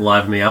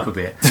liven me up a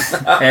bit."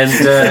 And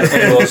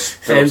Philip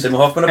Seymour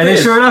Hoffman and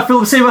then sure enough,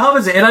 Philip Seymour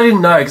Hoffman's it. And I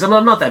didn't know because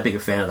I'm not that big a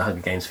fan of the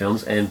Hunger Games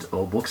films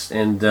or books,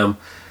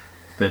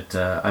 but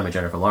I'm a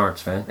Jennifer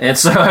Lawrence fan, and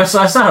so I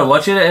started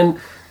watching it,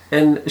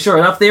 and sure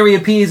enough, there he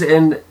appears,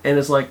 and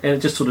it's like, and it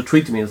just sort of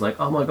tweaked me. It's like,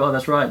 oh my god,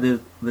 that's right. The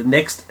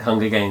next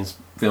Hunger Games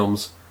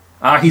films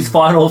are his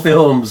final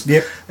films.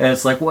 Yep. And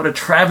it's like, what a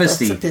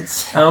travesty. That's a bit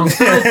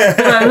sad.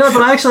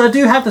 But actually, I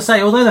do have to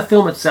say, although the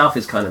film itself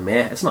is kind of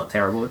meh, it's not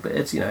terrible, but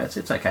it's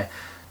it's okay.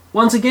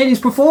 Once again, his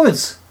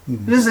performance.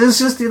 It's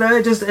just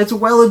it's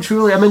well and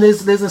truly. I mean,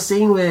 there's a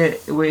scene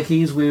where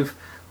he's with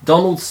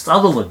Donald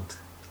Sutherland.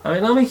 I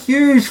mean, I'm a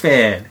huge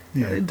fan.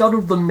 Yeah.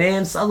 Donald the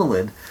Man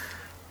Sutherland,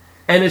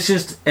 and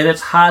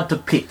it's hard to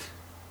pick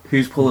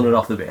who's pulling it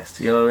off the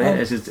best. You know what I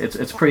mean?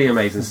 It's pretty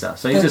amazing stuff.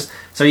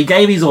 So he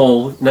gave his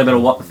all, no matter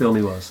what the film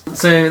he was.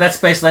 So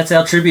that's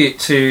our tribute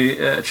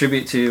to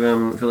Philip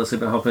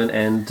Seymour Hoffman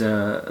and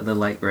the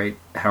late great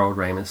Harold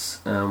Ramis.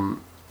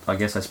 I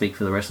guess I speak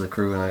for the rest of the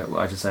crew, and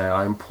I just say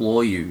I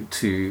implore you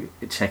to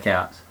check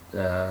out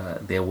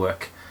their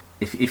work.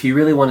 If you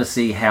really want to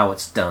see how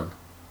it's done,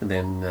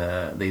 then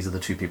these are the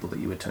two people that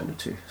you would turn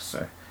to.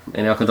 So,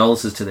 and our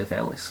condolences to their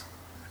families.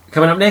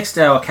 Coming up next,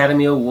 our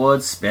Academy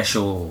Awards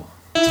special.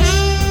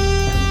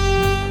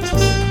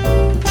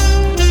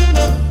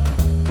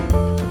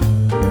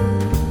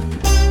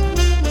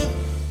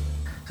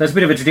 So it's a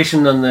bit of a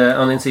tradition on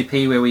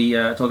NCP where we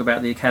talk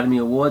about the Academy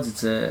Awards.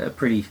 It's a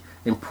pretty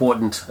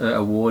important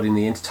award in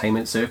the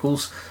entertainment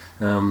circles.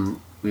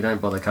 We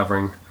don't bother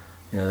covering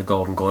the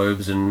Golden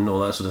Globes and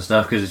all that sort of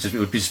stuff because it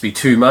would just be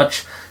too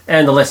much.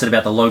 And the less said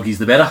about the Logies,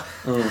 the better.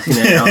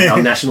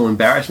 Our national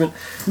embarrassment.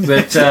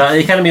 But the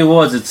Academy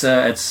Awards,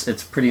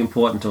 it's pretty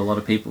important to a lot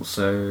of people.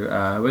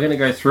 So we're going to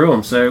go through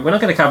them. So we're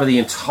not going to cover the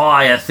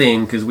entire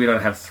thing because we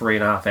don't have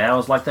 3.5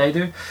 hours like they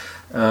do.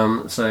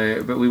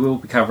 But we will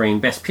be covering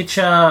Best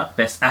Picture,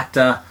 Best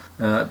Actor,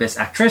 Best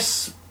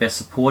Actress, Best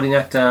Supporting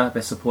Actor,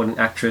 Best Supporting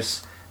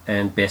Actress,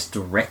 and Best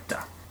Director.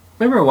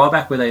 Remember a while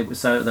back where they were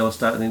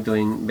starting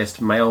doing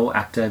Best Male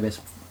Actor,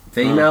 Best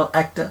Female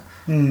Actor?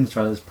 Let's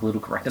try this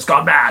political correctness.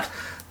 Gone bad!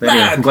 But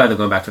anyway, I'm glad they're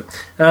going back to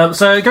it.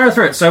 So going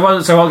through it. So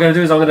what I'm going to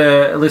do is I'm going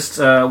to list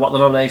what the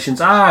nominations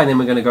are, and then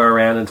we're going to go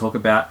around and talk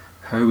about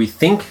who we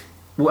think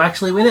will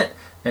actually win it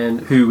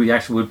and who we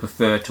actually would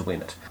prefer to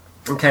win it.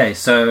 Okay,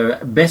 so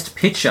Best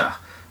Picture.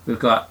 We've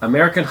got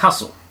American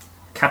Hustle,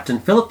 Captain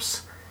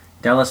Phillips,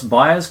 Dallas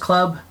Buyers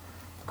Club,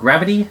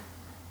 Gravity,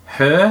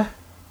 Her,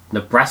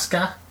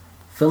 Nebraska,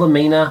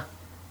 Philomena,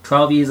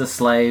 12 Years a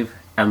Slave,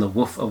 and The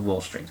Wolf of Wall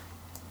Street.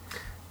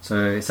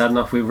 So starting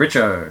off with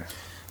Richo.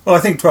 Well, I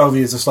think 12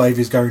 Years a Slave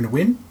is going to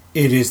win.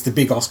 It is the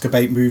big Oscar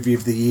bait movie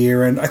of the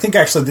year, and I think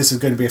actually this is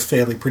going to be a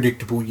fairly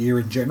predictable year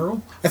in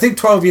general. I think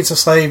 12 Years a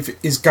Slave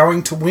is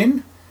going to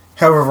win.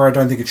 However, I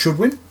don't think it should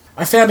win.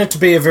 I found it to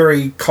be a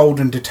very cold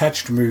and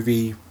detached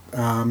movie.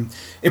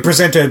 It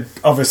presented,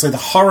 obviously, the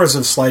horrors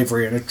of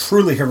slavery, and it's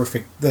truly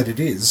horrific that it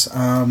is.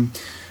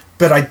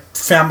 But I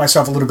found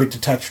myself a little bit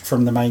detached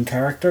from the main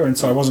character, and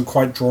so I wasn't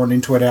quite drawn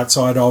into it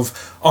outside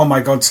of, oh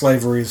my god,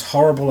 slavery is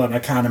horrible, and I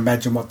can't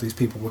imagine what these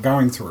people were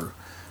going through.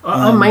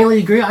 I mainly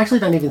agree. I actually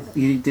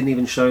didn't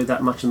even show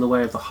that much in the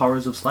way of the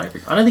horrors of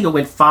slavery. I don't think it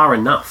went far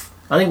enough.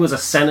 I think it was a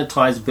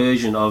sanitized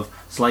version of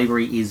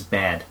slavery is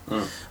bad.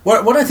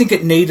 What I think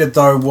it needed,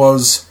 though,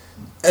 was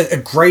a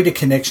greater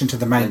connection to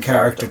the main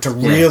character to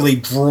really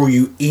draw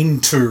you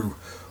into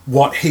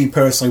what he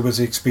personally was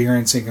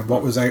experiencing and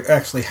what was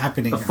actually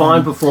happening. A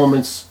fine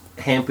performance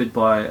hampered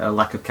by a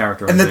lack of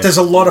character. And that there's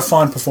a lot of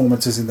fine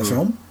performances in the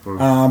film,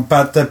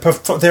 but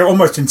they're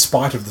almost in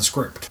spite of the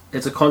script.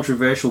 It's a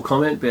controversial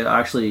comment, but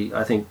actually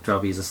I think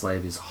 12 Years a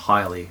Slave is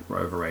highly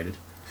overrated.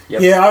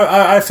 Yep.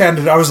 Yeah, I found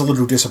it. I was a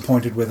little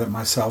disappointed with it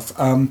myself.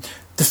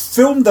 The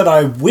film that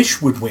I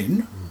wish would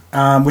win,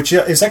 which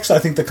is actually, I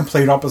think, the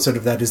complete opposite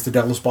of that, is the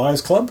Dallas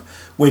Buyers Club,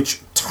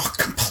 which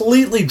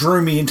completely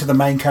drew me into the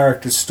main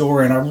character's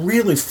story, and I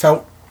really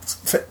felt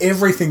for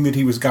everything that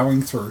he was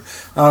going through.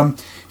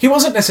 He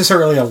wasn't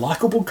necessarily a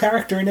likeable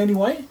character in any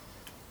way,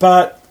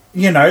 but,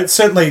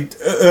 certainly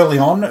early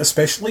on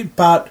especially,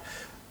 but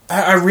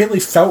I really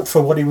felt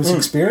for what he was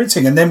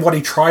experiencing and then what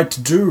he tried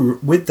to do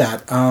with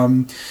that.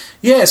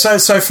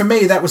 So for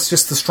me, that was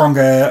just the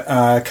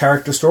stronger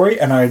character story,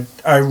 and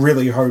I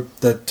really hope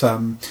that,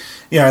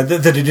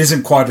 that it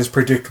isn't quite as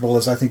predictable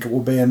as I think it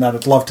will be, and that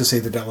I'd love to see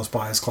the Dallas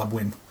Buyers Club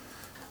win.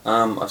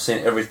 I've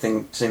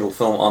seen single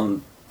film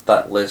on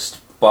that list,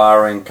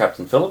 barring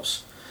Captain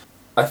Phillips.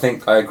 I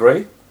think I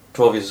agree.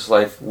 12 Years a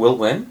Slave will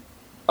win.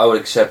 I would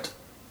accept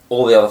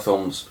all the other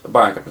films,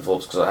 barring Captain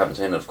Phillips, because I haven't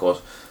seen it, of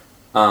course,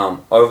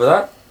 over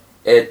that.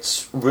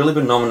 It's really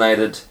been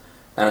nominated,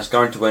 and it's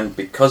going to win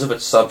because of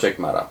its subject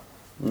matter,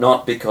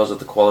 not because of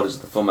the qualities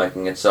of the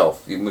filmmaking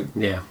itself.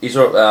 Yeah.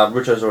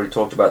 Richard's already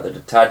talked about the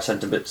detached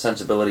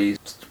sensibilities,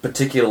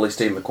 particularly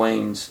Steve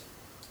McQueen's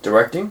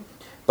directing,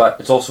 but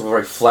it's also a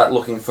very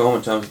flat-looking film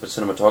in terms of its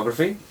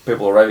cinematography.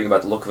 People are raving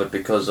about the look of it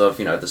because of,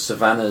 the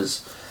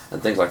savannas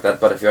and things like that,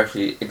 but if you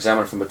actually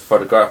examine it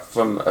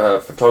from a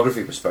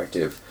photography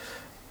perspective,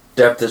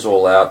 depth is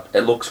all out.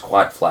 It looks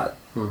quite flat.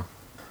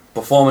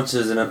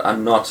 Performances in it are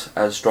not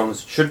as strong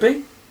as it should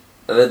be.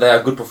 They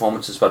are good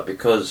performances, but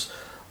because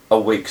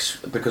of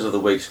the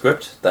weak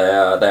script,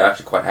 they're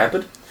actually quite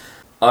hampered.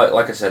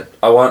 Like I said,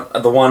 I want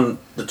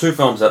the two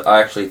films that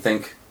I actually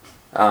think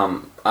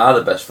are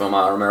the best film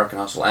are American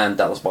Hustle and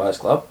Dallas Buyers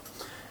Club.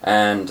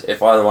 And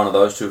if either one of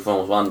those two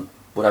films won,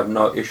 would have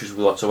no issues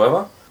with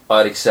whatsoever.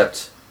 I'd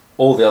accept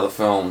all the other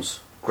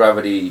films,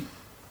 Gravity,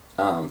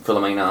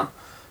 Philomena,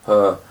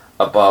 Her,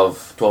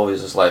 above 12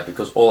 Years a Slave,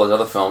 because all those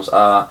other films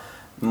are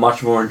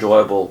much more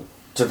enjoyable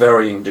to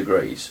varying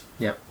degrees.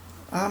 Yep.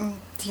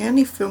 The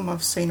only film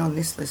I've seen on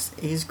this list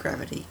is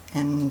Gravity,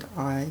 and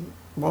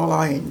while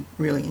I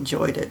really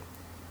enjoyed it,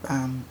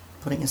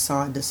 putting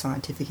aside the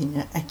scientific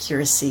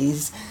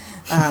inaccuracies,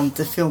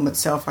 the film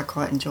itself I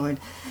quite enjoyed.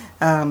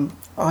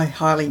 I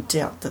highly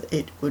doubt that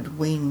it would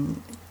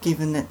win,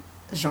 given that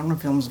genre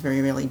films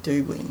very rarely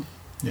do win.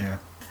 Yeah.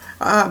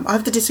 I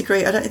have to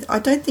disagree. I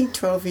don't think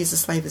 12 Years a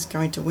Slave is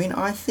going to win.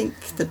 I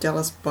think the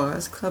Dallas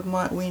Buyers Club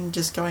might win,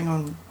 just going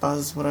on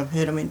buzz, what I've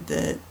heard. I mean,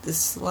 the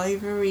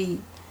slavery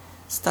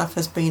stuff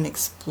has been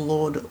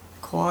explored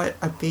quite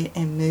a bit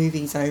in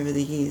movies over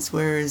the years,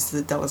 whereas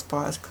the Dallas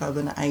Buyers Club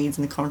and AIDS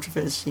and the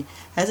controversy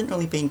hasn't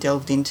really been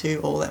delved into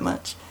all that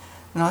much.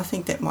 And I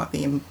think that might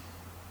be a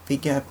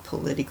bigger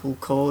political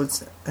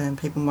cause, and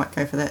people might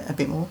go for that a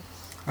bit more.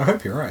 I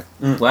hope you're right.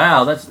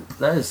 Wow, that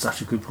is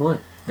such a good point.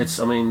 It's,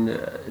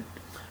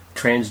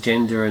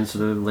 transgender and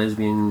sort of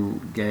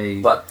lesbian, gay,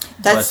 but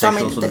that's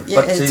bisexual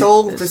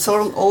sort of... it's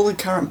all the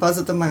current buzz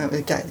at the moment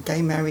with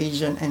gay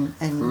marriage and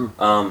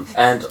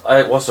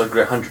I also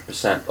agree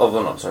 100%,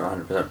 although not sorry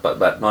 100%, but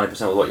about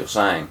 90% with what you're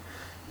saying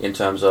in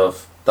terms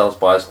of Dallas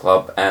Buyers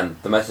Club and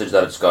the message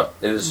that it's got.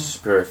 It is a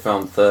superior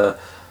film. A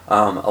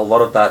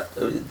lot of that,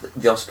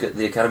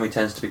 the Academy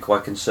tends to be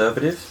quite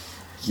conservative.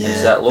 Yeah,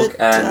 is that look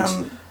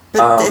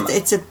but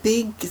it's a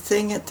big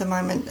thing at the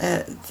moment.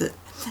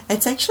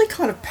 It's actually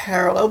kind of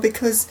parallel,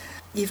 because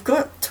you've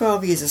got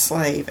 12 Years a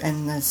Slave,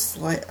 and as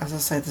I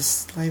say, the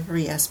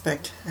slavery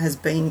aspect has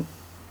been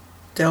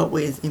dealt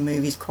with in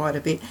movies quite a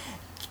bit.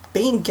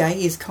 Being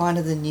gay is kind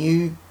of the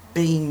new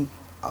being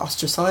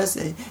ostracised.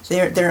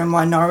 They're a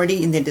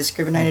minority and they're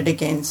discriminated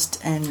against,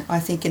 and I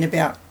think in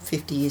about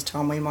 50 years'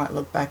 time we might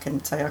look back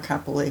and say, I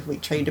can't believe we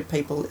treated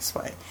people this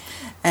way.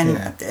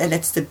 And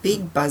it's the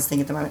big buzz thing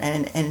at the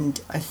moment,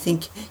 and I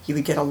think you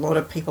would get a lot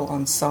of people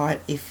on site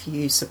if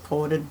you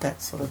supported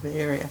that sort of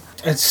area.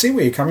 I see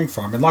where you're coming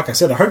from, and like I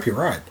said, I hope you're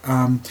right.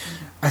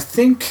 I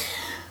think,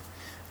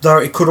 though,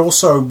 it could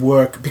also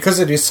work, because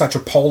it is such a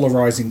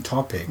polarising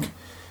topic,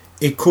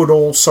 it could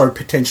also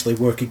potentially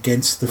work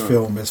against the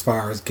film as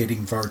far as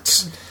getting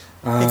votes.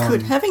 It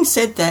could. Having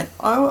said that,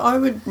 I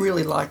would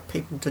really like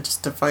people to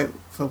just vote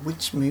for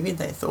which movie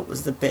they thought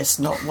was the best,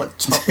 not what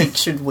topic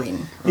should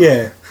win.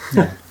 Yeah.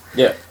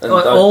 Yeah. And,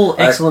 all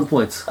excellent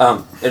points.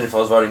 And if I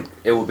was voting,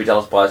 it would be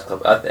Dallas Buyers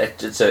Club.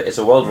 It's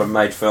a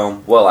well-made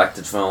film,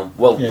 well-acted film,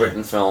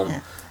 well-written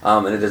film,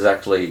 and it is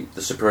actually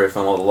the superior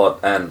film of the lot.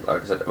 And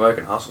like I said,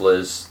 American Hustle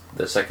is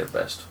the second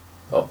best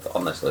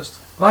on this list.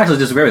 I actually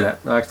disagree with that.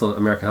 I actually thought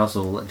American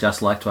Hustle,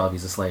 just like 12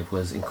 Years a Slave,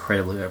 was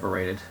incredibly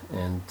overrated,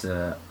 and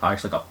I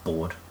actually got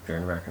bored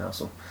during American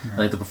Hustle. I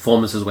think the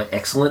performances were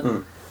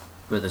excellent,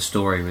 but the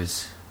story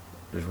was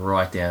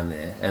right down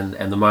there.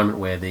 And the moment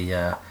where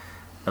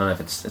I don't know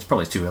if it's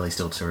probably too early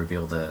still to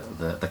reveal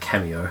the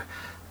cameo.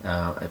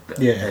 I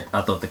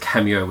thought the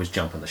cameo was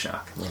jumping the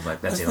shark. I was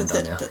like, that's it, I'm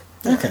done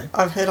now. Okay.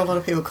 I've heard a lot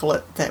of people call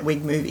it that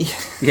wig movie.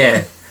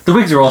 Yeah. The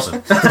wigs are awesome.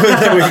 And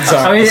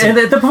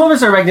the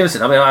performances are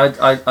magnificent. I mean,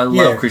 I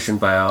love Christian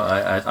Bale.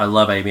 I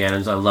love Amy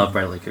Adams. I love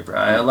Bradley Cooper.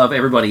 I love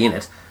everybody in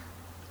it.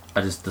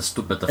 But the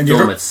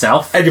film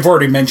itself. And you've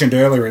already mentioned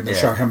earlier in the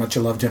show how much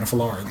you love Jennifer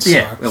Lawrence.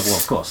 Yeah, well,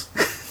 of course.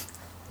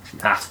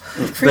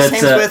 Chris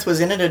Hemsworth was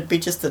in it. It'd be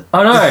just a...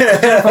 I know.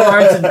 Jennifer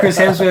Lawrence and Chris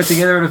Hemsworth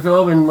together in a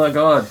film, and my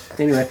God.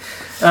 Anyway,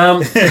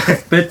 So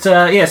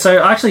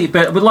actually,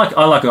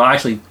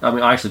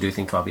 I actually do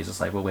think 12 Years a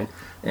Slave will win.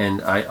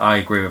 And I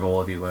agree with all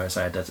of you when I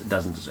say it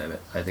doesn't deserve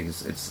it. I think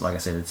it's like I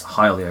said, it's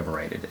highly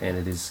overrated,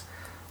 and it's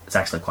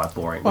actually quite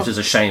boring, which is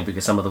a shame,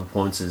 because some of the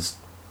performances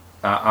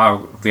are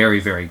very,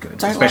 very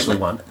good, especially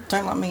one.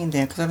 Don't let me in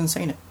there, because I haven't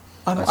seen it.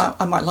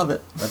 I might love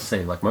it. I'd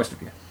say like most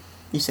of you.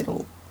 You said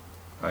all.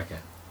 Okay.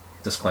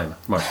 Disclaimer.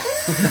 Most.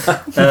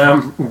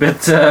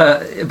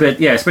 But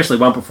yeah, especially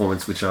one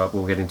performance, which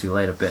we'll get into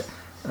later, but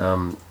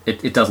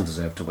it doesn't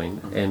deserve to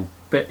win,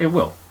 but it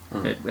will.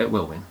 It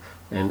will win.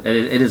 and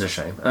it is a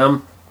shame.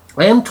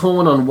 I am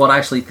torn on what I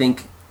actually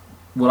think,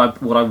 what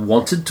I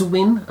wanted to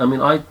win. I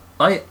mean,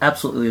 I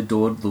absolutely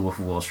adored The Wolf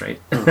of Wall Street.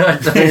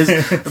 But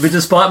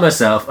despite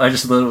myself, I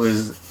just thought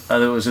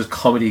it was just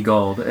comedy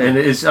gold, and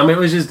it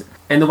was just.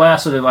 And the way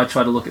I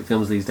try to look at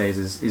films these days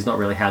is not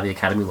really how the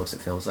Academy looks at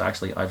films.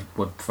 Actually, I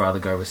would rather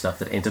go with stuff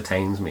that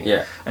entertains me.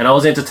 Yeah. And I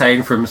was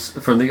entertained from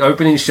the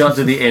opening shot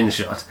to the end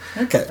shot.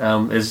 Okay.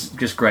 It's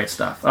just great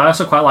stuff. I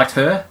also quite liked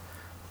Her.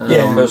 Yeah.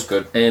 That was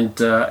good.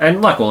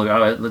 And like all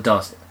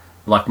Dallas,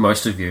 like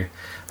most of you,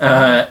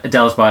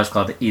 Dallas Buyers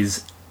Club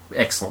is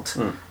excellent.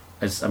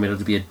 It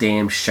would be a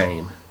damn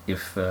shame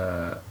if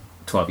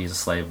 12 Years a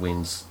Slave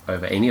wins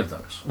over any of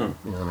those. You know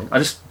what I mean? I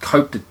just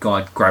hope that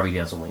Gravity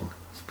doesn't win.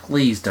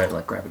 Please don't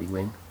let Gravity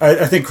win.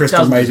 I think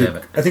Crystal made deserve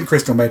it. it. I think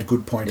Crystal made a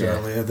good point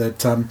earlier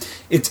that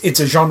it's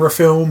a genre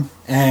film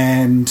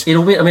and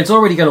It'll win. I mean, it's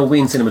already going to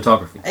win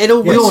cinematography.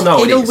 It'll We all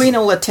know it it'll is. win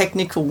all the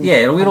technical. Yeah,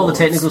 it'll win all the awards.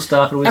 technical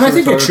stuff. It'll win And I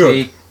think it cinematography,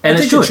 should. And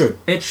I it think should.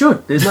 It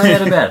should. There's no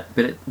doubt about it.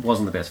 But it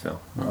wasn't the best film.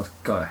 Oh,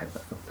 God, I hate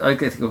that film. I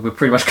think we've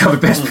pretty much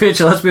covered Best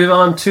Picture. Let's move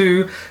on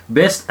to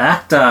Best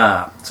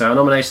Actor. So our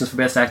nominations for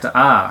Best Actor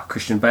are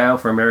Christian Bale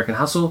for American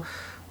Hustle,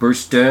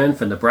 Bruce Dern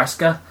for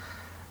Nebraska,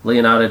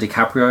 Leonardo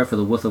DiCaprio for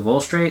The Wolf of Wall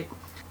Street,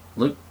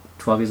 Luke,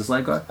 12 Years a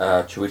Slave Guy,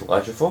 Chiwetel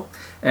Ejiofor.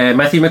 and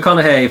Matthew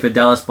McConaughey for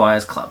Dallas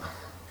Buyers Club.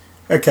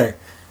 okay.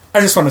 I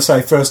just want to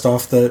say first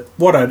off that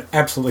what an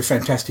absolutely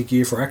fantastic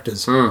year for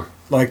actors.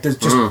 Like there's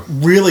just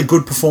really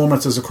good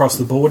performances across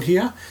the board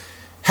here.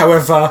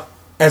 However,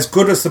 as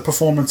good as the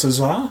performances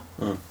are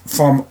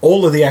from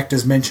all of the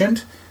actors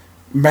mentioned,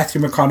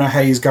 Matthew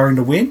McConaughey is going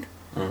to win,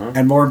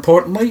 and more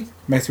importantly,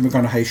 Matthew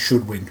McConaughey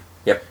should win.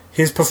 Yep.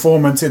 His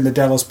performance in the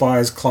Dallas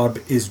Buyers Club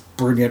is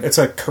brilliant. It's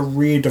a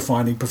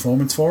career-defining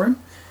performance for him.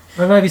 I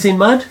don't know, have you seen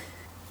Mud?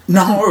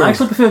 No, I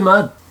actually prefer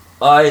Mud.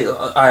 I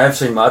have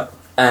seen Mud,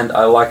 and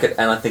I like it,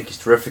 and I think he's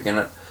terrific in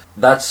it.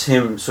 That's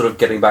him sort of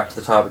getting back to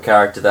the type of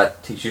character that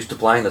he's used to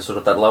playing, that sort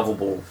of that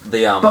lovable,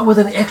 But with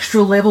an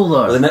extra level,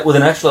 though. with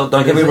an extra.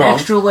 Don't get me With an wrong.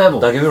 extra level.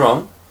 Don't get me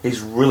wrong.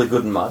 He's really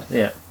good in Mud.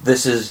 Yeah.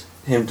 This is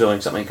him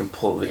doing something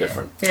completely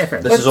different. Yeah,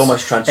 fair This is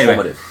almost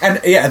transformative. and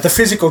yeah, the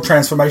physical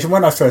transformation.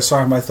 When I first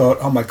saw him, I thought,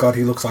 "Oh my god,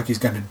 he looks like he's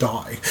going to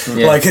die."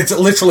 Yeah. Like it's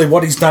literally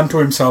what he's done to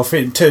himself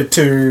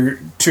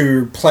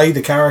to play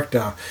the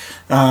character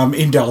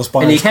in Dallas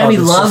Buyers And the Academy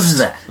Club is loves just-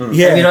 that.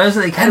 Yeah. You know, so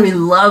the Academy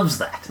loves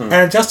that.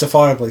 And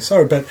justifiably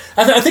so. But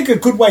I think a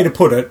good way to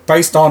put it,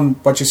 based on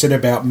what you said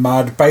about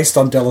Mud, based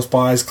on Dallas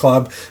Buyers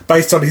Club,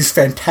 based on his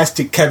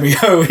fantastic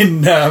cameo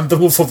in The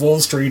Wolf of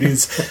Wall Street,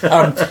 is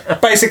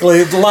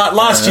basically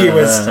last year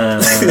was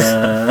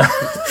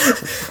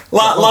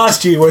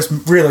last year was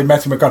really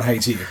Matthew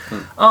McConaughey's year.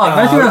 Oh,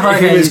 Matthew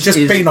McConaughey He was is just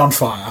been on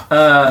fire.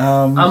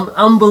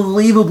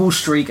 unbelievable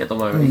streak at the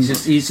moment.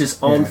 He's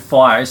just on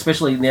fire,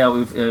 especially now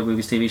with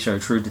his TV show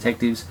True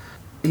Detectives.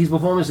 His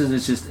performances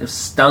has just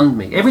stunned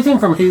me. Everything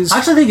from I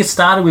actually think it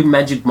started with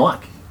Magic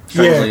Mike,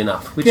 strangely Yeah.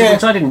 enough, which Yeah.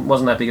 I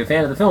wasn't that big a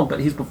fan of the film, but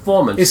his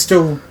performance. It's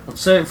still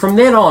So from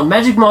then on,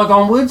 Magic Mike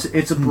onwards,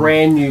 it's a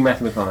brand new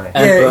Matthew McConaughey.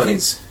 And yeah. Bernie.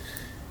 He's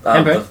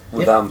And Bernie,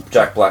 With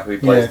Jack Black, who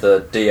plays Yeah.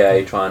 the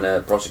DA trying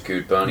to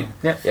prosecute Bernie.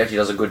 Yeah. He actually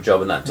does a good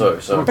job in that too.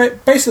 So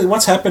basically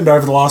what's happened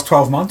over the last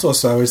 12 months or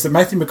so is that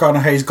Matthew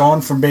McConaughey's gone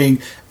from being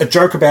a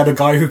joke about a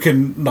guy who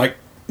can like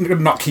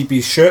not keep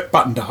his shirt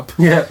buttoned up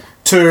Yeah.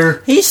 to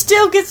He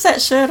still gets that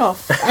shirt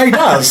off. he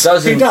does.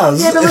 He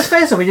does. Yeah, but let's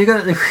face it, when you've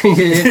got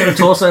a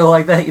torso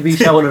like that, you'd be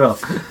showing it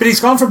off. But he's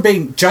gone from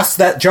being just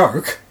that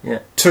joke Yeah.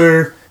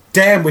 to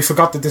damn, we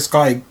forgot that this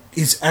guy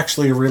is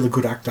actually a really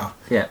good actor.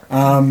 Yeah.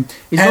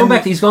 He's and- gone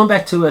back. He's gone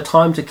back to a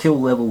Time to Kill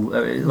level,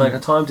 like a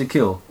Time to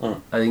Kill.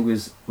 I think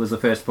was the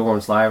first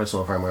performance I ever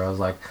saw from him, where I was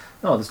like,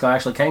 "Oh, this guy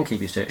actually can keep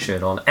his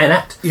shirt on and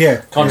act."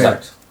 Yeah,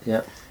 Contact.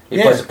 Yeah. He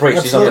Yeah, plays a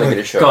priest. He's not going to absolutely.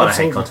 get a shirt. God, I hate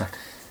Absolutely. Contact.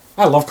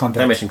 I love Contact.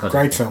 Don't mention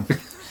Contact. Great film.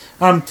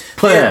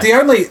 Yeah.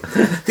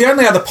 The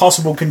only other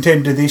possible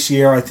contender this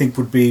year, I think,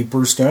 would be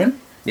Bruce Dern.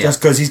 Yeah.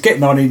 Just because he's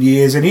getting on in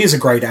years and he is a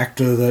great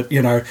actor that,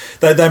 you know,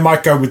 they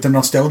might go with the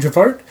nostalgia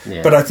vote.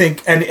 Yeah. But I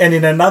think, and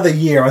in another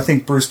year, I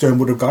think Bruce Dern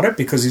would have got it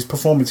because his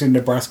performance in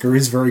Nebraska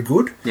is very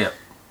good. Yeah.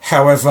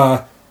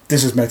 However,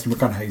 this is Matthew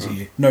McConaughey's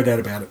year. No doubt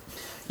about it.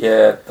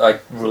 Yeah, I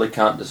really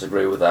can't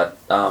disagree with that.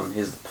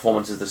 His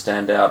performance is the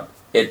standout.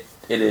 It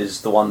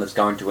is the one that's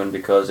going to win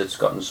because it's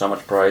gotten so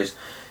much praise.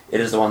 It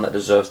is the one that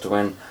deserves to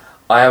win.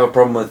 I have a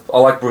problem with... I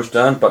like Bruce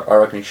Dern, but I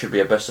reckon he should be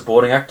a Best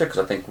Supporting Actor because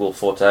I think Will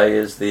Forte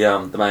is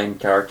the main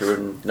character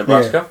in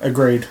Nebraska. Yeah,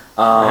 agreed.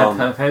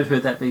 I've heard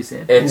that be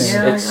said.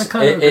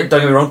 Don't get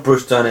me wrong,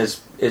 Bruce Dern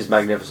is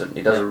magnificent.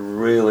 He does a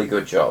really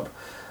good job.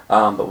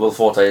 But Will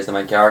Forte is the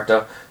main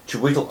character.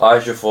 Chiwetel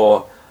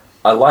Ejiofor,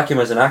 I like him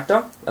as an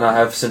actor, and I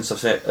have since I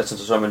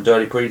saw him in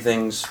Dirty Pretty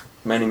Things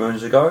many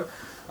moons ago.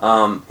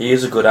 He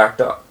is a good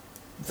actor.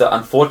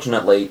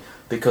 Unfortunately,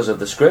 because of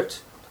the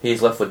script,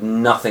 he's left with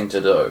nothing to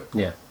do.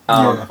 Yeah.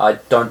 I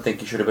don't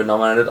think he should have been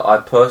nominated. I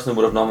personally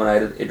would have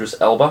nominated Idris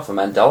Elba for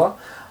Mandela.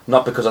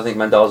 Not because I think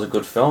Mandela's a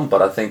good film, but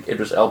I think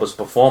Idris Elba's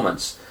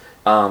performance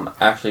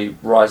actually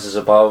rises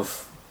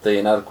above the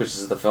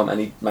inadequacies of the film, and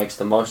he makes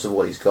the most of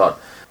what he's got.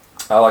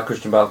 I like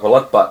Christian Bale a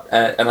lot, but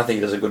and I think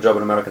he does a good job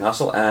in American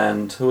Hustle.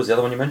 And who was the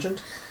other one you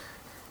mentioned?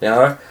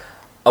 Leonardo.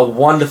 A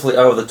wonderfully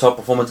over-the-top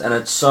performance, and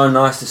it's so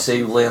nice to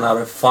see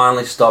Leonardo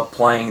finally stop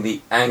playing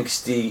the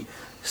angsty,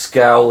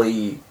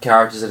 scowly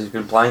characters that he's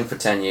been playing for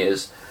 10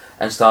 years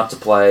and start to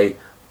play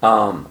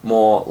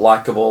more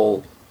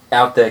likeable,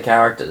 out-there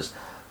characters.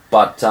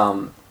 But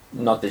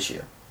not this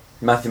year.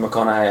 Matthew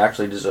McConaughey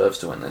actually deserves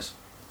to win this.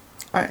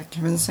 I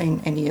haven't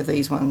seen any of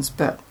these ones,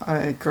 but I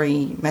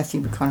agree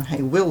Matthew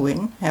McConaughey will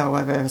win.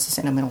 However, as a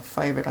sentimental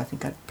favourite, I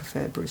think I'd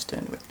prefer Bruce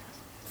Dern to win.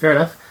 Fair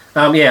enough.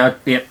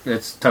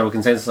 It's total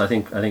consensus. I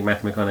think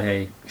Matthew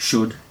McConaughey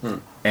should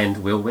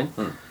and will win.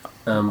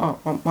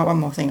 One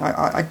more thing.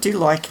 I do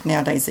like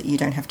nowadays that you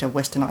don't have to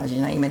westernise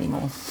your name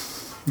anymore.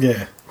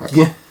 Yeah.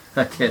 Yeah,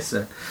 I guess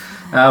so.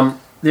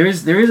 There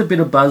is a bit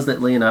of buzz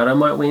that Leonardo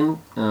might win,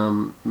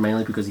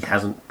 mainly because he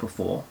hasn't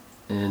before,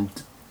 and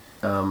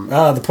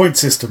the point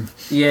system.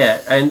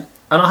 Yeah, and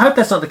I hope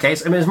that's not the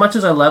case. I mean, as much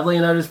as I love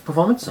Leonardo's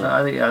performance,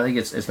 I think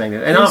it's maybe,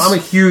 and I'm a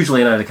huge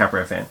Leonardo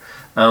DiCaprio fan.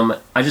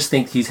 I just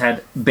think he's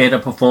had better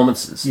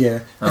performances.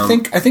 Yeah, I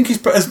think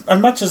he's, as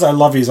much as I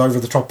love his over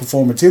the top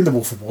performance in The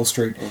Wolf of Wall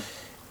Street,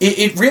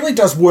 it really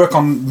does work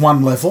on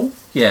one level.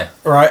 Yeah,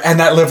 right, and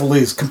that level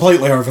is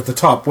completely over the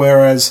top.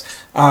 Whereas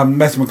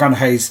Matthew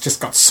McConaughey's just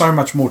got so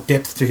much more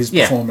depth to his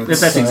performance.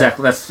 That's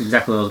exactly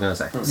what I was going to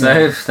say.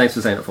 So thanks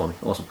for saying it for me.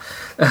 Awesome.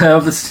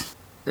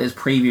 There's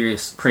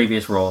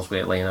previous roles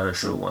where Leonardo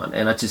should have won,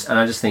 and I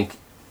just think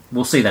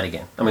we'll see that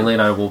again. I mean,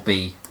 Leonardo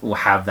will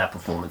have that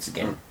performance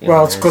again.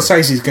 Well,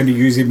 Scorsese's going to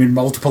use him in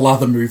multiple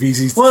other movies.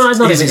 It's not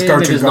just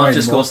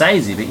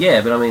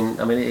Scorsese, but I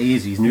mean, he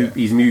is his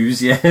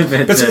muse. Yeah,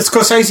 but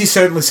Scorsese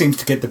certainly seems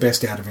to get the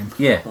best out of him.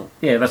 Yeah,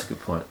 that's a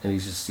good point. And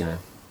he's just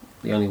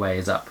the only way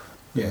is up.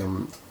 Yeah,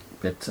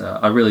 but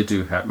I really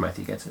do hope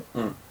Matthew gets it.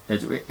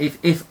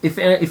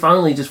 If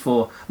only just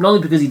for not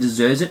only because he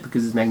deserves it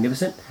because he's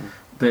magnificent.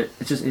 But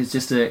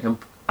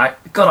I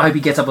hope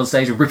he gets up on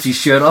stage and rips his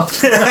shirt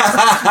off. Yeah,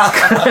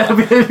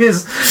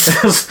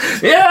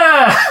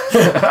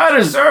 I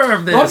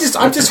deserve this.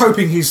 I'm just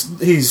hoping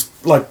he's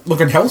like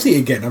looking healthy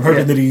again. I'm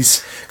hoping that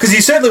because he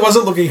certainly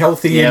wasn't looking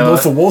healthy in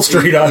Wolf of Wall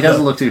Street. He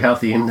doesn't look too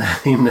healthy in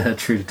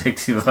True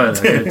Detective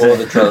either. Or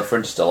the trailer for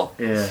Interstellar.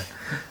 Yeah.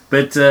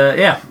 But,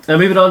 now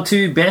moving on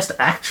to Best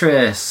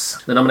Actress.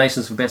 The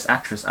nominations for Best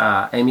Actress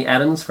are Amy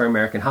Adams for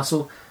American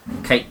Hustle,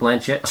 Cate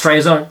Blanchett,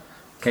 Australia's Own,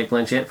 Cate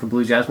Blanchett for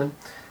Blue Jasmine,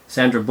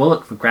 Sandra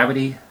Bullock for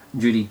Gravity,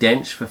 Judi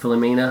Dench for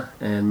Philomena,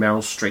 and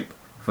Meryl Streep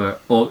for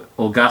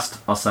Auguste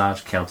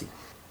Osage County.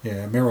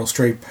 Yeah, Meryl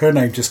Streep, her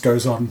name just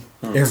goes on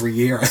every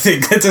year, I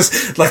think. It's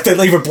just like they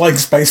leave a blank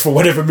space for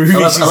whatever movie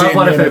she's in. I love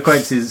one of her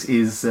quotes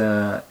is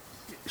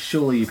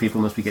surely you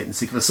people must be getting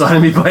sick of the sight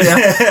of me by now.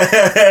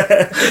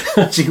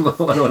 She won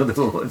one of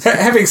the awards.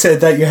 Having said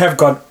that, you have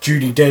got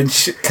Judi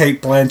Dench,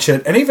 Cate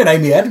Blanchett, and even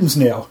Amy Adams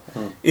now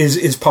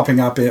is popping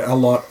up a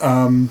lot.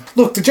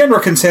 Look, the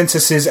general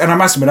consensus is, and I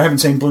must admit I haven't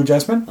seen Blue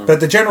Jasmine, but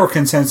the general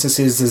consensus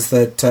is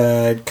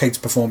that Kate's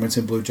performance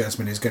in Blue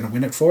Jasmine is going to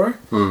win it for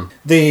her.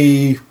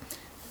 The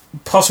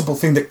possible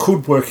thing that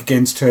could work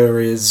against her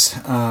is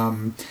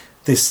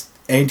this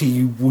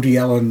anti-Woody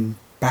Allen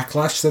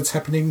backlash that's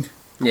happening.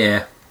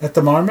 Yeah. At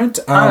the moment,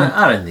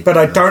 I don't think. But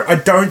I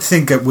don't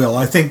think it will.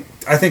 I think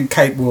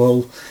Kate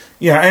will.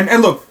 Yeah,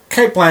 and look,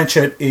 Cate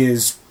Blanchett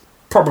is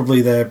probably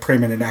the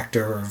preeminent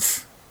actor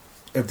of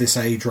this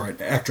age,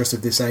 actress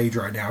of this age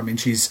right now. I mean,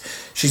 she's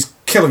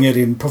killing it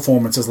in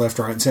performances left,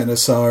 right, and centre.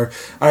 So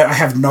I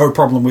have no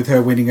problem with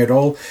her winning at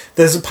all.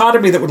 There's a part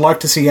of me that would like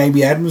to see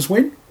Amy Adams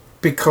win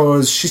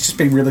because she's just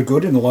been really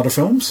good in a lot of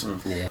films.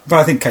 Yeah. But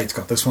I think Kate's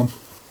got this one.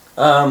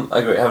 I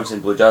agree. I haven't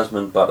seen Blue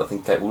Jasmine, but I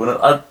think Kate will win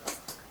it.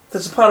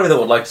 There's a part of me that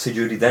would like to see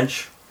Judi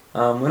Dench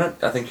win it.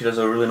 I think she does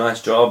a really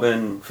nice job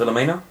in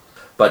Philomena.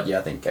 But yeah,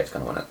 I think Kate's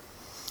going to win it.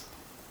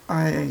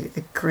 I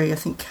agree. I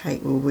think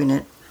Kate will win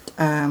it.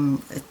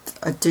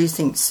 I do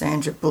think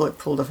Sandra Bullock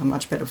pulled off a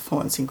much better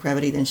performance in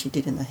Gravity than she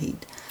did in The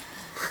Heat.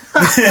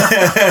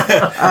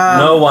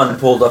 No one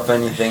pulled off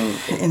anything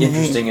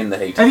interesting in The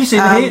Heat. Have you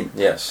seen The Heat?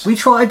 Yes. We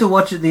tried to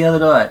watch it the other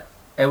night.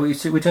 And we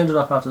turned it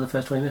off after the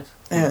first 20 minutes.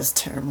 Yeah, it's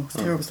terrible. It's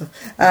terrible stuff.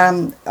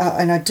 And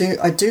I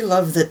do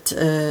love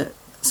that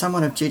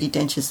someone of Judi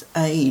Dench's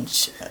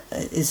age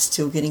is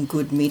still getting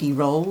good meaty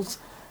roles.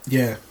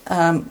 Yeah.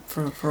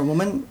 For a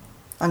woman,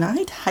 and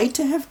I'd hate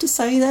to have to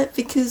say that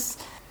because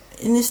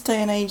in this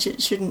day and age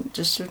it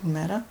shouldn't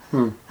matter.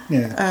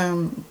 Yeah.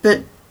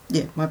 But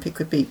yeah, my pick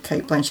would be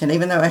Cate Blanchett.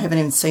 Even though I haven't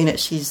even seen it,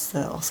 she's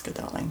the Oscar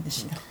darling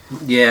this year.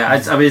 Yeah,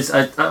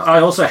 I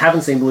also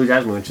haven't seen Blue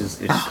Jasmine, which is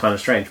kind of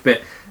strange,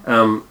 but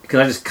because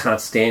I just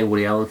can't stand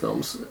Woody Allen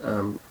films,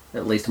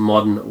 at least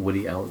modern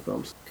Woody Allen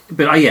films.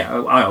 But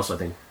I also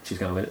think she's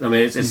going to win it. I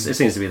mean, it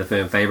seems to be the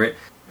firm favourite.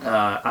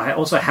 I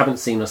also haven't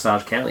seen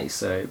Osage County,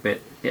 so but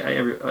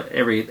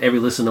every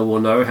listener will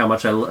know how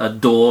much I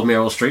adore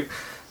Meryl Streep.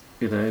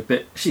 You know,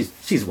 but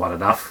she's won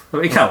enough. I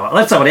mean, come on,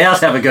 let somebody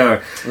else have a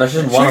go. No, she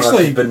hasn't won enough.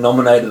 She's been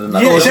nominated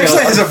enough. Yeah, she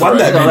actually hasn't won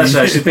that many. That's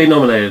right. She's been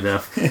nominated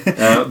enough.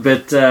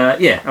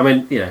 I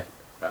mean,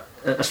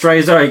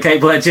 Australia's own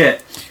Cate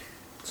Blanchett.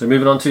 So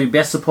moving on to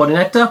Best Supporting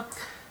Actor.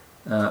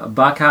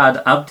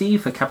 Barkhad Abdi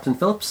for Captain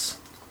Phillips.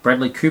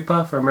 Bradley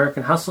Cooper for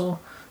American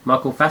Hustle.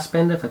 Michael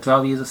Fassbender for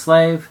 12 Years a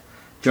Slave.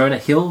 Jonah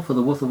Hill for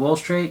The Wolf of Wall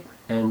Street.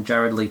 And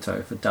Jared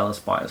Leto for Dallas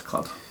Buyers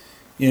Club.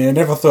 Yeah,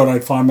 never thought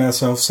I'd find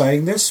myself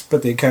saying this,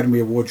 but the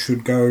Academy Award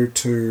should go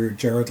to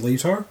Jared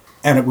Leto,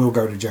 and it will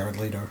go to Jared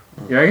Leto.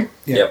 You reckon?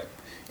 Yeah. Yep.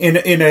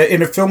 In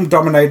a film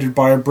dominated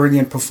by a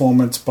brilliant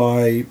performance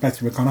by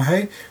Matthew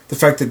McConaughey, the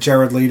fact that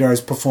Jared Leto's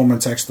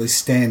performance actually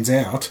stands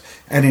out,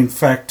 and in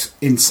fact,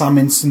 in some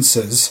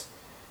instances,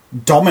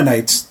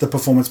 dominates the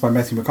performance by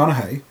Matthew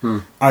McConaughey,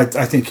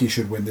 I think he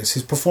should win this.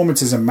 His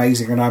performance is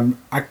amazing, and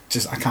I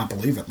can't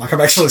believe it. Like, I'm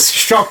actually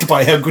shocked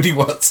by how good he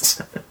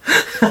was.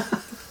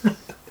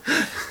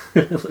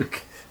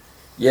 Look.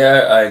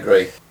 Yeah, I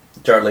agree.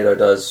 Jared Leto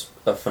does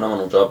a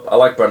phenomenal job. I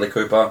like Bradley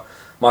Cooper.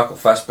 Michael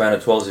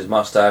Fassbender twirls his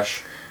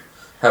mustache.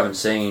 Haven't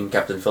seen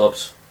Captain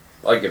Phillips.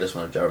 I'd give this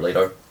one to Jared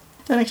Leto.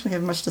 Don't actually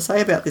have much to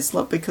say about this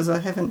lot because I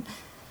haven't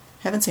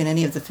seen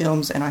any of the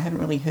films and I haven't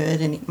really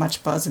heard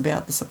much buzz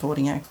about the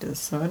supporting actors,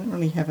 so I don't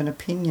really have an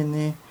opinion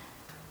there.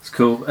 It's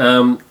cool.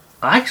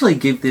 I actually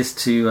give this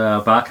to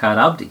Barkhad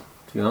Abdi,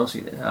 to be honest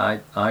with you. I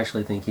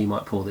actually think he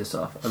might pull this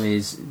off. I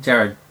mean,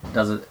 Jared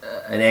does an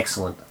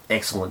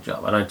excellent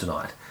job. I don't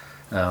deny it.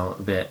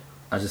 But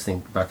I just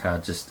think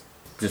Barkhad just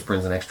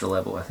brings an extra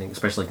level, I think,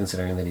 especially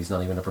considering that he's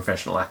not even a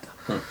professional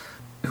actor.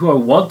 Who I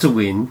want to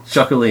win,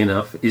 shockingly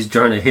enough, is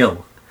Jonah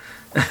Hill.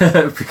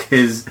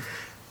 Because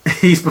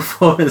his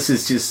performance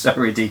is just so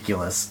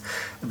ridiculous.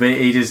 But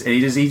he just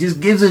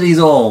gives it his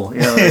all.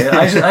 You know?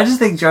 I just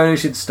think Jonah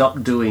should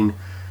stop doing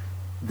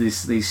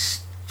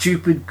these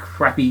stupid,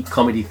 crappy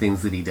comedy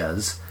things that he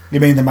does. You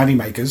mean the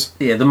moneymakers?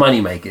 Yeah, the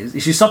money makers. You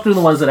should stop doing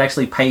the ones that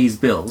actually pay his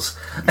bills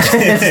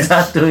and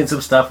start doing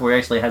some stuff where he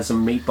actually has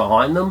some meat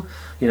behind them.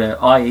 You know,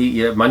 i.e.,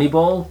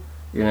 Moneyball,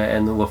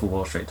 and the Wolf of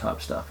Wall Street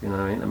type stuff. You know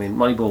what I mean? I mean,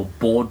 Moneyball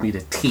bored me to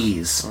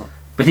tears,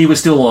 but he was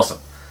still awesome.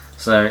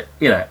 So,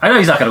 I know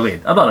he's not going to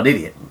win. I'm not an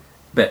idiot,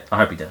 but I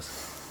hope he does.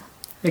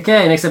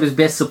 Okay, next up is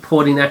Best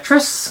Supporting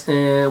Actress.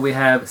 We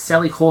have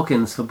Sally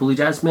Hawkins for Blue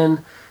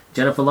Jasmine,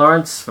 Jennifer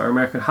Lawrence for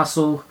American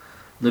Hustle,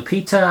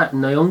 Lupita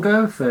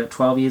Nyong'o for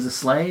 12 Years a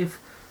Slave,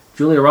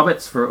 Julia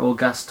Roberts for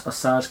August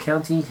Osage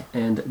County,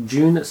 and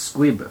June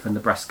Squibb for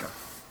Nebraska.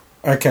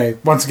 Okay,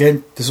 once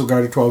again, this will go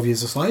to 12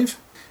 Years a Slave.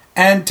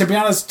 And to be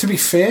honest, to be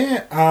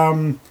fair,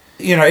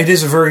 it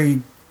is a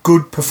very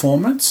good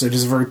performance. It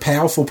is a very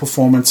powerful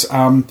performance.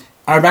 I'm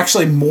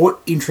actually more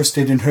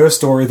interested in her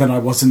story than I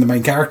was in the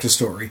main character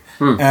story.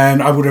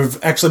 And I would have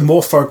actually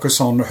more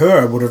focus on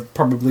her would have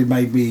probably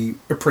made me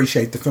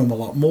appreciate the film a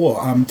lot more.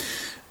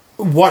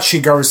 What she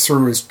goes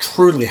through is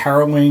truly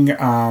harrowing.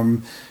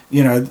 The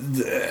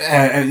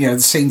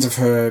scenes of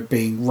her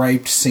being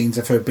raped, scenes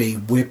of her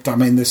being whipped. I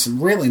mean, there's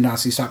some really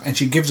nasty stuff, and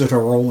she gives it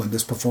her all in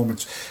this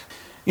performance.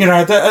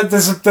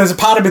 There's a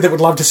part of me that would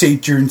love to see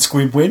June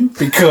Squibb win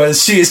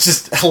because she is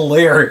just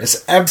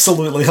hilarious,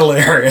 absolutely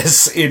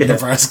hilarious in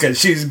Nebraska.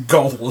 She's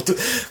gold.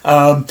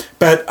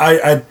 But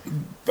I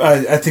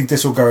think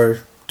this will go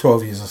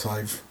 12 Years a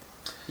Slave.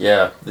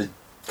 Yeah,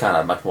 can't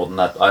add much more than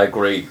that. I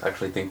agree. I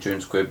actually think June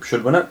Squibb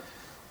should win it.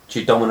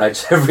 She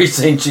dominates every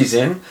scene she's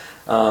in,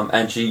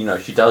 and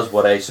she does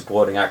what a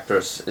supporting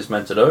actress is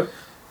meant to do,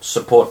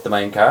 support the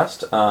main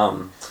cast.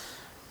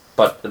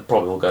 But it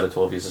probably will go to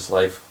 12 Years a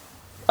Slave.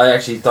 I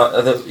actually thought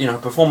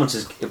that performance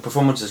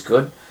is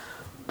good,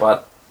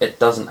 but it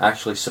doesn't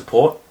actually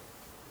support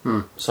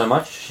so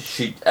much.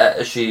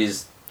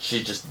 She's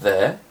just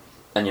there,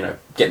 and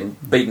getting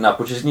beaten up,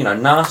 which is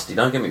nasty.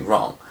 Don't get me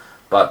wrong,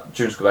 but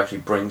June Squibb actually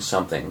brings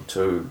something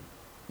to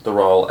the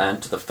role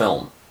and to the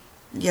film.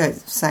 Yeah,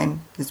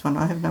 same. This one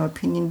I have no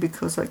opinion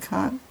because I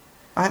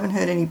haven't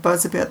heard any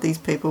buzz about these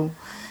people,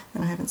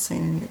 and I haven't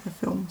seen any of the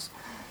films.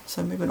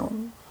 So moving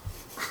on.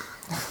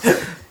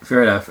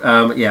 Fair enough.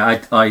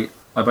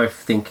 I both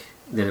think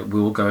that it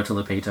will go to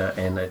Lupita,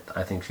 and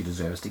I think she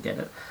deserves to get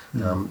it.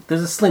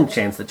 There's a slim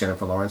chance that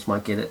Jennifer Lawrence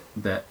might get it,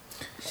 but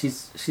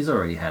she's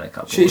already had a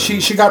couple.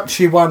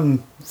 She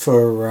won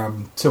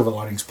for Silver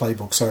Linings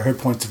Playbook, so her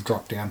points have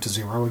dropped down to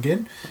 0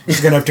 again. She's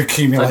going to have to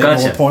accumulate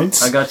more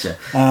points. I gotcha.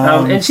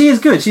 And she is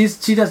good.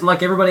 She does,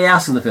 like everybody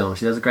else in the film.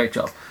 She does a great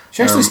job.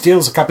 She actually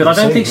steals a couple. But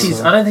I don't think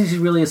she's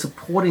really a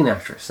supporting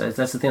actress.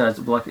 That's the thing. I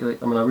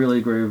really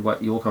agree with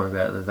what you're comment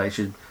about, that they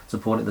should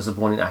support it. The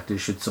supporting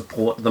actors should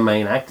support the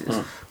main actors.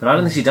 But I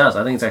don't think she does.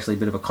 I think it's actually a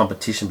bit of a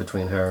competition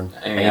between her and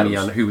Amy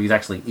on who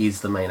actually is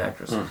the main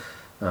actress.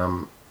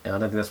 And I don't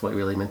think that's what we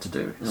really meant to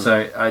do.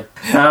 So I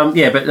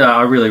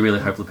really, really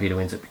hope Lupita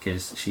wins it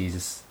because she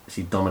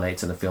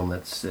dominates in a film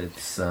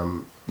that's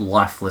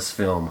lifeless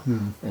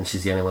film, and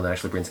she's the only one that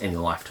actually brings any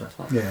life to it.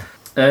 Yeah.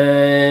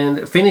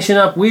 And finishing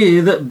up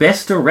with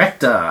Best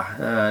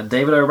Director,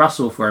 David O.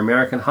 Russell for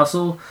American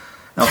Hustle,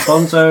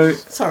 Alfonso...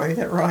 Sorry,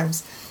 that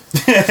rhymes.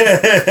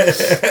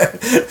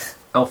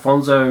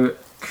 Alfonso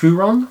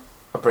Cuarón?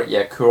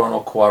 Yeah, Cuarón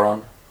or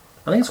Cuarón.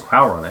 I think it's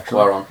Cuarón, actually.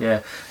 Cuarón. Yeah.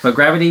 For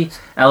Gravity,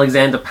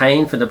 Alexander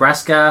Payne for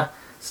Nebraska,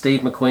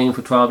 Steve McQueen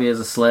for 12 Years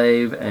a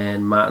Slave,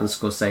 and Martin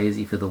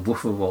Scorsese for The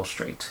Wolf of Wall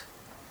Street.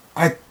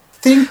 I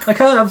think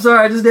I'm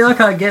sorry. I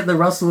can't get the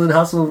Russell and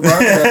Hustle right.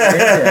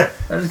 I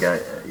just go.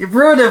 You've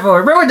ruined it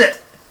for me. Ruined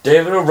it.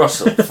 David O.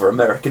 Russell for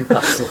American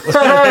Hustle.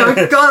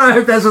 Oh, God, I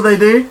hope that's what they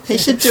do. He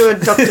should do a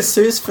Dr.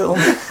 Seuss film.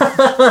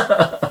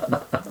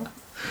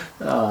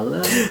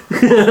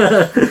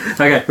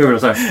 Okay, moving on.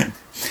 Sorry.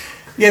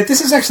 Yeah, this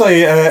is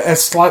actually a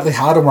slightly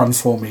harder one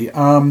for me.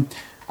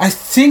 I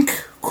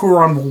think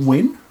Cuarón will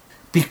win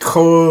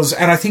because,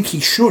 and I think he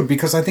should,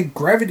 because I think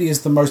Gravity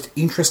is the most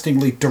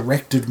interestingly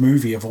directed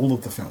movie of all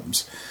of the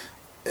films.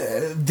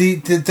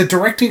 The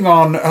directing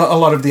on a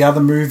lot of the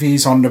other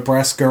movies, on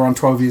Nebraska, on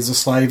 12 Years a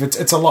Slave,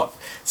 it's a lot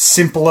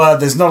simpler.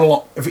 There's not a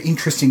lot of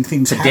interesting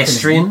things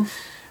Pedestrian.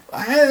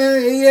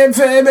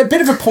 happening. A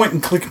bit of a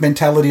point-and-click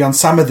mentality on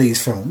some of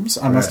these films,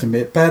 I must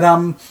admit. But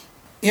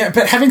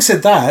but having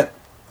said that,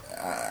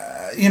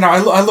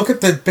 I look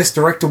at the Best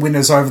Director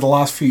winners over the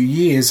last few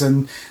years,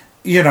 and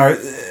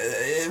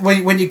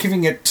when you're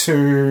giving it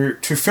to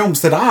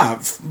films that are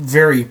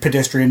very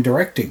pedestrian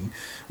directing,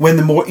 when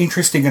the more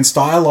interesting and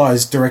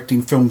stylized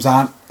directing films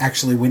aren't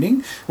actually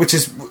winning, which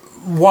is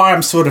why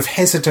I'm sort of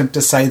hesitant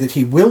to say that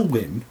he will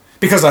win,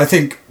 because I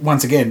think,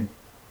 once again,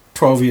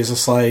 12 Years a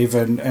Slave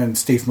and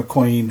Steve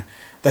McQueen,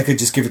 they could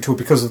just give it to it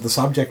because of the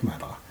subject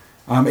matter,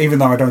 even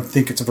though I don't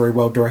think it's a very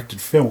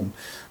well-directed film.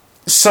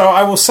 So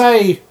I will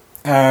say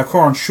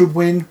Cuarón should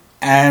win,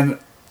 and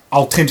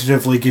I'll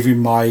tentatively give him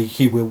my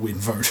he will win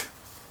vote.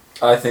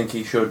 I think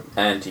he should,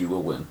 and he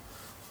will win.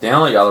 The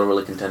only other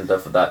really contender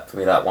for that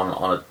one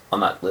on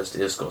that list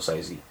is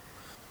Scorsese.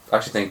 I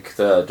actually think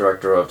the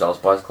director of Dallas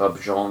Buyers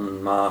Club,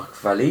 Jean-Marc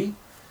Vallée,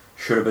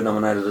 should have been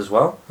nominated as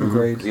well.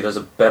 Agreed. Because he does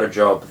a better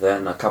job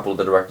than a couple of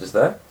the directors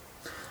there.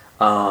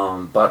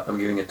 But I'm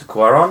giving it to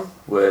Cuarón,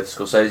 with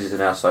Scorsese's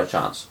an outside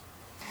chance.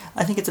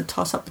 I think it's a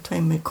toss-up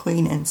between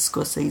McQueen and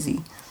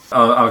Scorsese.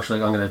 Oh,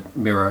 actually, I'm going to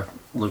mirror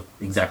Luke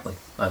exactly.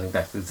 I think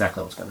that's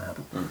exactly what's going to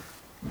happen.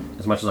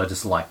 As much as I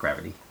dislike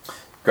Gravity.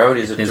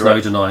 Gravity is There's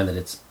no denying that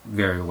it's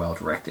very well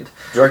directed.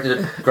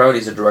 Gravity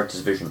is a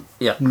director's vision.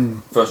 Yeah.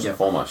 First and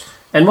foremost.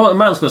 And Martin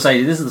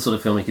Scorsese, this is the sort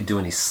of film he could do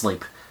in his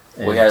sleep.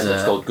 Well, he has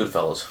it's called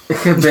Goodfellas.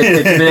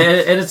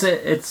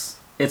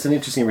 It's an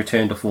interesting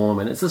return to form,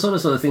 and it's the sort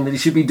of thing that he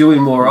should be doing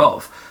more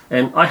of.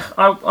 And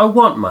I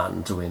want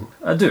Martin to win.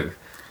 I do.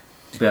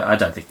 But I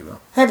don't think he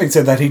will. Having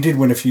said that, he did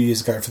win a few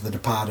years ago for The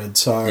Departed,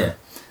 so... Yeah,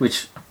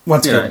 which...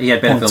 Once again, he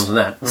had better films than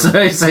that.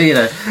 So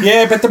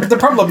Yeah, but the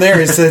problem there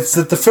is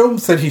that the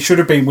films that he should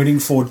have been winning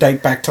for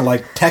date back to,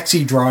 like,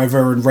 Taxi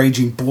Driver and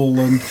Raging Bull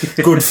and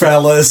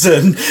Goodfellas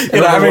and...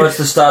 In other words,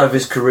 the start of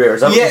his career.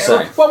 Is that what you're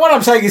saying? Well, what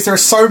I'm saying is there are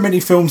so many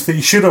films that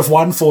he should have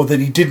won for that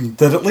he didn't,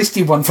 that at least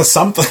he won for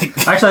something.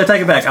 Actually, I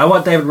take it back. I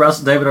want David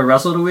O.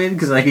 Russell to win,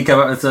 because they can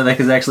come up so they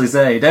can actually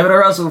say, David O.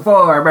 Russell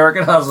for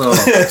American Hustle.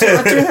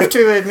 I do have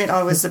to admit,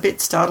 I was a bit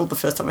startled the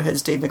first time I heard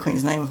Steve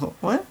McQueen's name. I thought,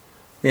 what?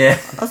 Yeah.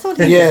 I thought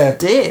he was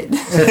dead.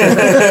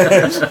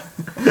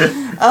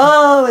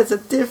 Oh, it's a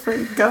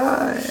different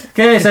guy.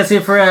 Okay, so that's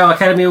it for our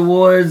Academy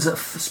Awards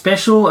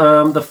special.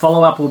 The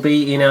follow-up will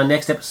be in our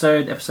next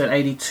episode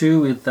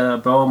 82, with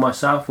Bo and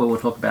myself, where we'll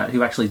talk about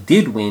who actually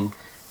did win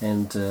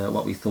and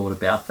what we thought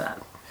about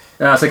that.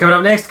 So coming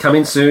up next,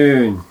 coming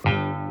soon.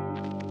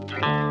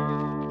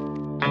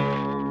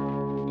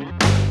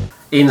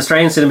 In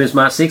Australian cinemas,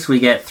 March 6th, we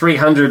get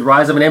 300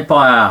 Rise of an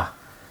Empire.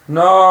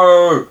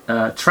 No!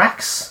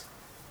 Tracks.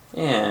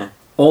 Yeah.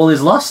 All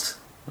is Lost.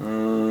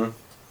 Fatal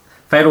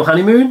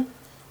Honeymoon.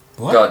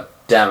 What? God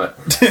damn it.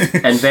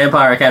 And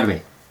Vampire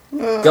Academy.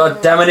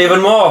 God damn it,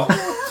 even more!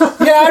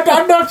 Yeah,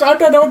 I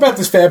don't know about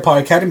this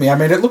Vampire Academy. I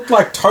mean, it looked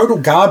like total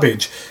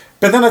garbage.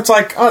 But then it's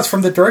like, it's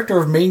from the director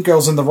of Mean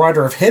Girls and the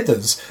writer of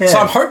Heathers. Yeah. So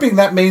I'm hoping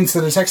that means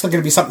that it's actually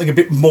going to be something a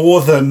bit more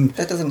than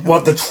That doesn't help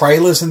what me. the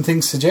trailers and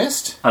things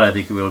suggest. I don't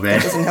think it will, man.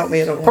 That doesn't help me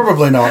at all.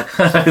 Probably not.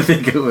 I don't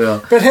think it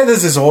will. But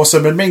Heathers is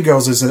awesome, and Mean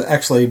Girls is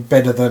actually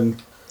better than,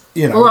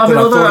 Well, I mean,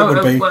 than I thought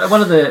it would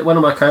be. one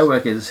of my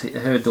co-workers,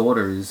 her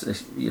daughter is,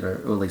 or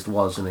at least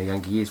was in her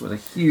younger years, was a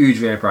huge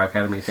Vampire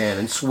Academy fan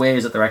and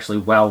swears that they're actually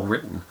well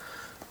written.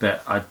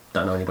 But I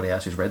don't know anybody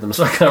else who's read them,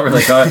 so I can't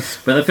really go.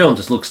 But the film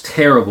just looks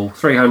terrible.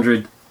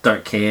 300,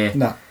 don't care.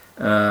 No.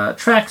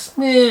 Tracks,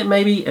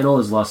 maybe, and All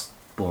is Lost,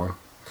 boring.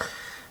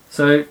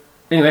 So,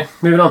 anyway,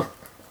 moving on.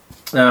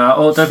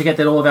 Don't forget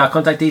that all of our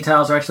contact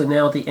details are actually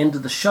now at the end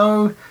of the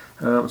show.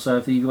 So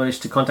if you wish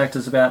to contact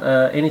us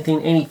about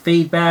anything, any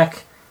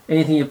feedback,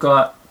 anything you've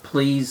got,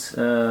 please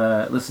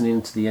listen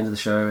in to the end of the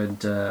show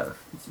and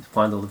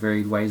find all the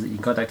varied ways that you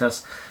can contact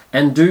us.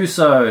 And do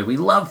so. We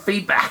love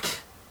feedback.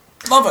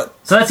 Love it.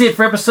 So that's it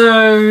for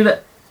episode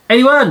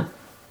 81.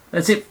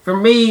 That's it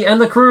from me and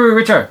the crew,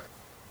 Richard.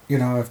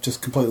 I've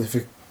just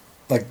completely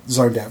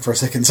zoned out for a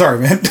second. Sorry,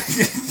 man.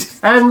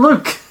 And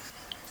Luke.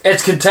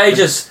 It's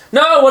contagious!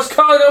 No, what's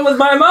going on with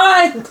my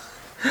mind?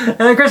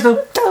 And Crystal.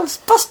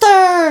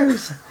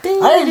 Ghostbusters!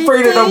 I ain't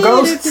afraid of no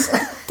ghosts.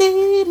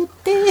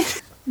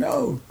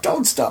 No,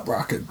 don't stop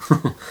rocking.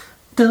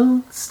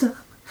 Don't stop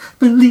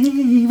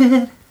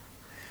believing.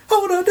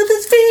 Hold on to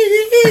this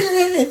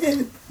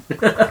feeling.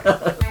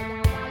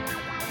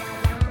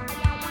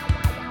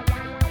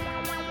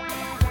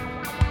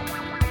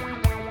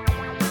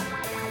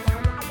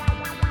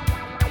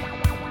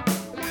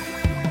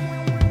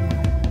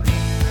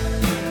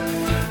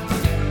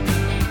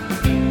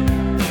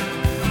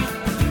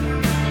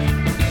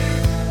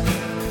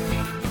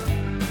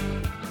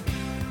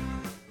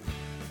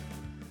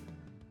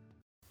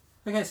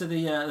 Okay, so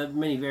the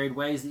many varied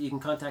ways that you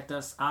can contact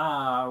us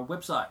are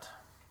website,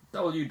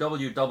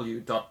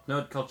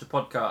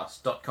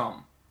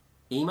 www.nerdculturepodcast.com.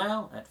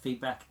 email at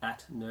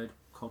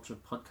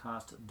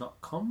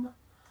feedback@nerdculturepodcast.com,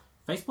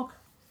 Facebook,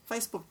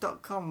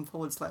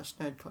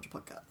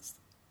 Facebook.com/nerdculturepodcast.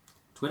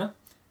 Twitter.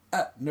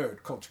 At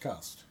Nerd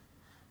Culturecast.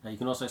 You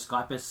can also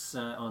Skype us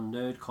on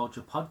Nerd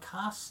Culture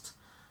Podcast,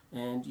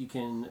 and you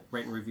can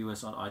rate and review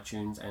us on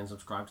iTunes and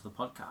subscribe to the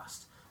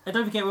podcast. And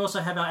don't forget, we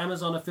also have our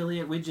Amazon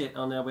affiliate widget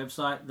on our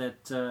website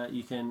that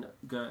you can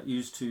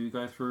use to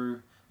go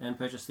through and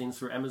purchase things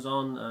through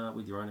Amazon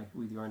with your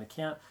own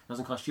account. It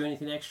doesn't cost you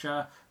anything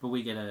extra, but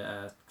we get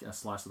a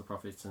slice of the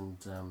profits,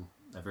 and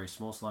a very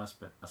small slice,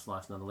 but a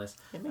slice nonetheless.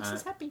 It makes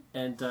us happy.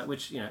 And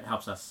which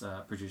helps us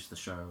produce the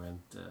show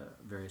and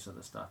various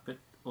other stuff. But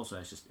also,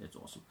 it's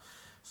awesome.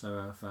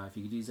 So if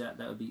you could use that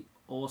would be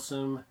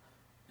awesome.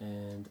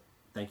 And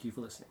thank you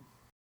for listening.